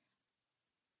is,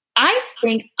 I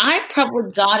think I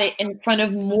probably got it in front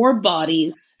of more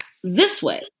bodies this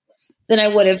way than I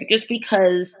would have, just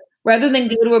because rather than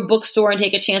go to a bookstore and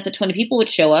take a chance that 20 people would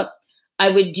show up, I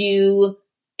would do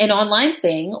an online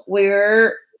thing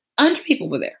where 100 people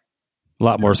were there. A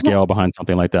lot more scale behind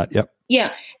something like that. Yep.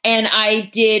 Yeah. And I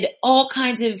did all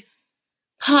kinds of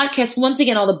podcasts. Once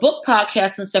again, all the book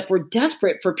podcasts and stuff were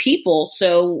desperate for people.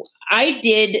 So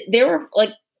there were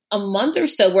like a month or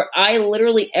so where I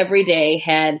literally every day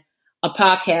had a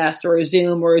podcast or a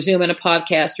Zoom and a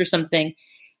podcast or something.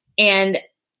 And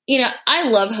you know, I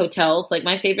love hotels. Like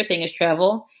my favorite thing is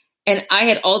travel. And I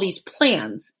had all these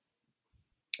plans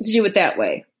to do it that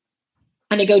way.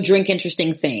 And to go drink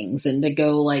interesting things and to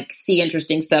go like see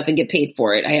interesting stuff and get paid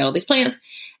for it. I had all these plans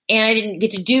and I didn't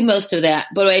get to do most of that.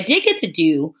 But what I did get to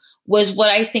do was what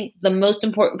I think the most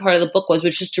important part of the book was,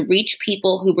 which is to reach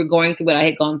people who were going through what I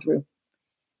had gone through.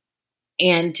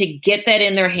 And to get that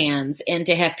in their hands and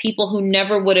to have people who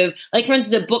never would have, like for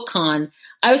instance, at BookCon,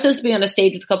 I was supposed to be on a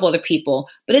stage with a couple other people,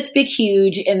 but it's big,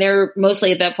 huge. And they're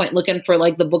mostly at that point looking for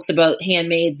like the books about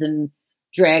handmaids and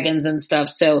dragons and stuff.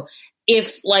 So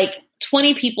if like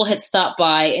 20 people had stopped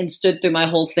by and stood through my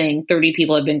whole thing, 30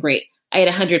 people had been great. I had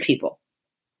 100 people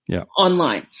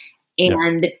online.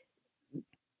 And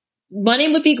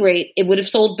money would be great. It would have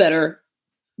sold better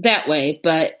that way.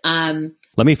 But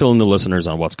let me fill in the listeners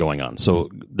on what's going on. So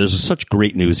there's such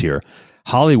great news here.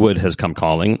 Hollywood has come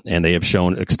calling, and they have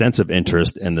shown extensive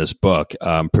interest in this book.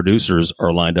 Producers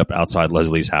are lined up outside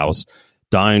Leslie's house,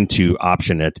 dying to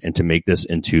option it and to make this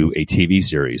into a TV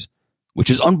series,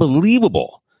 which is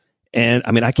unbelievable. And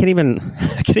I mean, I can't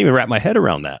even wrap my head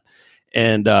around that.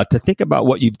 And to think about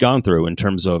what you've gone through in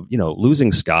terms of, you know,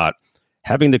 losing Scott,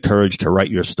 having the courage to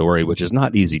write your story, which is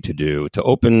not easy to do, to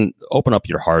open up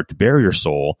your heart, to bare your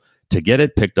soul, to get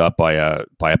it picked up by a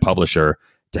publisher,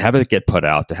 to have it get put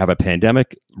out, to have a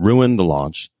pandemic ruin the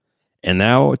launch, and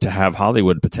now to have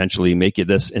Hollywood potentially make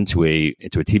this into a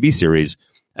TV series.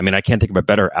 I mean, I can't think of a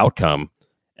better outcome.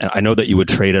 And I know that you would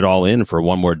trade it all in for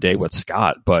one more day with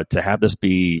Scott, but to have this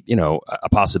be, you know, a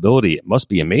possibility, it must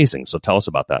be amazing. So tell us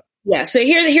about that. Yeah. So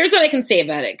here's what I can say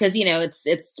about it, because you know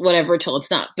it's whatever till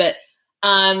it's not. But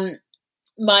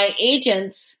my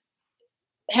agents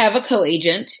have a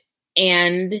co-agent,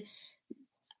 and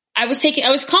I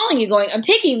was calling you going, I'm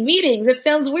taking meetings. It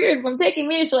sounds weird, but I'm taking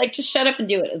meetings. So like, just shut up and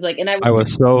do it. It's like, and I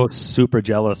was so super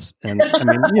jealous. And I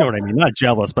mean, you know what I mean? Not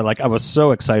jealous, but like, I was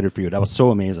so excited for you. That was so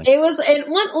amazing. It was, and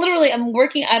literally I'm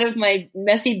working out of my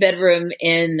messy bedroom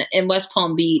in West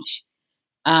Palm Beach,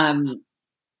 literally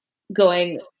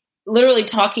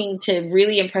talking to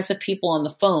really impressive people on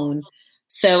the phone.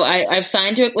 So I've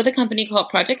signed to it with a company called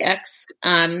Project X,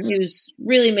 who's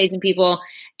really amazing people.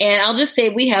 And I'll just say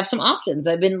we have some options.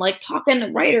 I've been like talking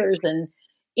to writers and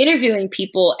interviewing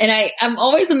people. And I'm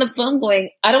always on the phone going,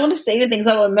 I don't want to say anything because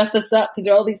I want to mess this up, because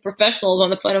there are all these professionals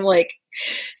on the phone. I'm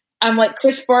like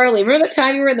Chris Farley. Remember the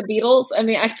time you were in the Beatles? I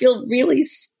mean, I feel really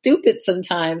stupid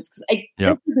sometimes because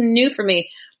this is new for me.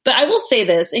 But I will say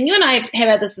this, and you and I have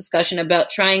had this discussion about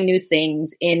trying new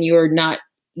things in your not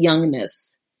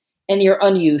youngness. And your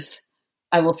unyouth,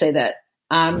 I will say that,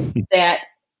 that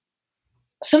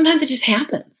sometimes it just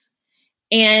happens.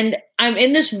 And I'm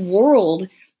in this world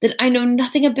that I know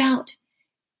nothing about.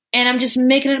 And I'm just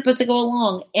making it up as I go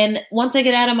along. And once I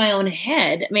get out of my own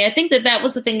head, I mean, I think that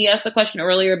was the thing you asked the question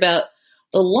earlier about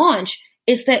the launch,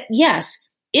 is that, yes,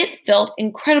 it felt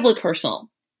incredibly personal.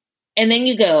 And then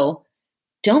you go,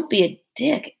 don't be a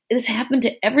dick. This happened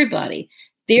to everybody.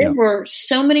 There were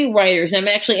so many writers, and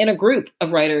I'm actually in a group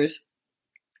of writers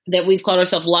that we've called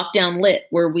ourselves Lockdown Lit,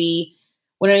 where we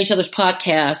went on each other's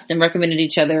podcasts and recommended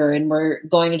each other, and we're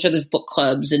going to each other's book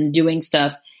clubs and doing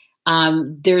stuff.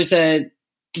 There's a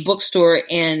bookstore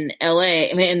in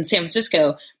in San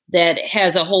Francisco, that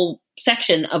has a whole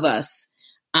section of us,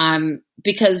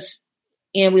 because,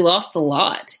 you know, we lost a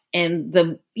lot, and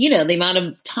the amount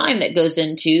of time that goes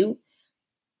into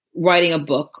writing a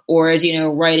book, or as you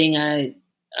know, writing a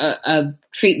a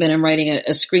treatment and writing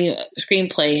a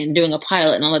screenplay and doing a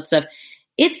pilot and all that stuff,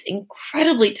 it's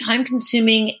incredibly time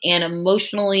consuming and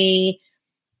emotionally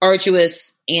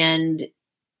arduous and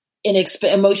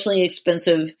emotionally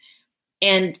expensive.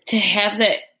 And to have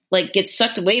that like get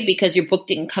sucked away because your book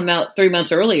didn't come out 3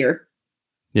 months earlier.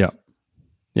 Yeah.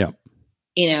 Yeah.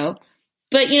 You know,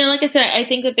 but you know, like I said, I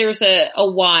think that there's a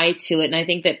why to it. And I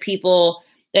think that people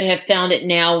that have found it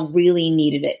now really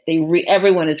needed it.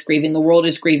 Everyone is grieving. The world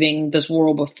is grieving this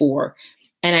world before.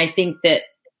 And I think that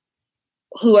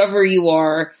whoever you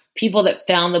are, people that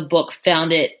found the book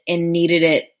found it and needed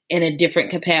it in a different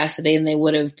capacity than they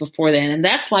would have before then. And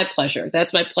that's my pleasure.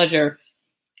 That's my pleasure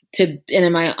and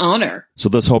in my honor. So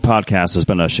this whole podcast has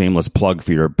been a shameless plug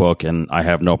for your book, and I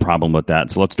have no problem with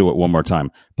that. So let's do it one more time.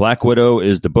 Black Widow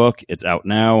is the book. It's out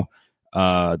now.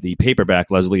 The paperback,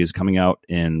 Leslie, is coming out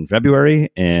in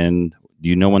February. And do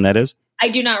you know when that is? I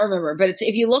do not remember, but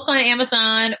if you look on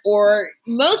Amazon, or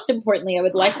most importantly, I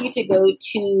would like you to go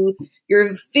to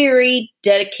your very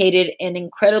dedicated and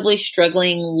incredibly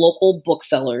struggling local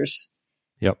booksellers.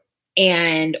 Yep.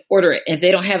 And order it. If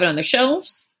they don't have it on their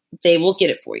shelves, they will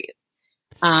get it for you.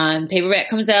 Paperback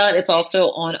comes out. It's also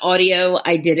on audio.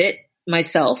 I did it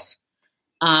myself,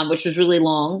 which was really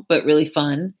long, but really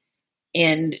fun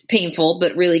and painful,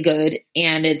 but really good.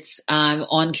 And it's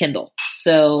on Kindle.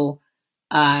 So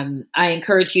I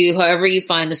encourage you, however you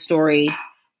find the story,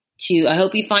 I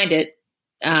hope you find it.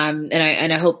 And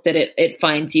I hope that it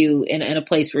finds you in a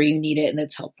place where you need it and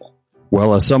it's helpful.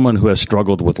 Well, as someone who has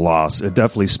struggled with loss, it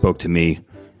definitely spoke to me.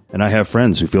 And I have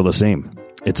friends who feel the same.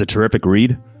 It's a terrific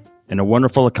read and a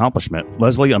wonderful accomplishment.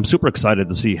 Leslie, I'm super excited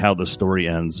to see how this story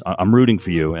ends. I'm rooting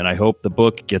for you, and I hope the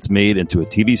book gets made into a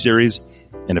TV series.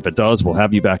 And if it does, we'll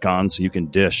have you back on so you can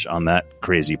dish on that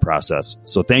crazy process.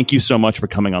 So thank you so much for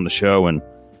coming on the show and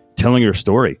telling your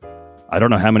story. I don't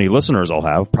know how many listeners I'll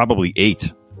have, probably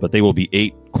 8, but they will be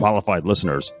 8 qualified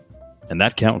listeners. And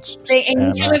that counts.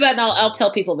 And tell me about it, and I'll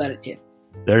tell people about it too.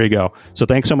 There you go. So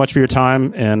thanks so much for your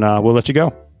time, and we'll let you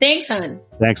go. Thanks, hon.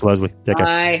 Thanks, Leslie. Take care.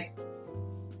 Bye.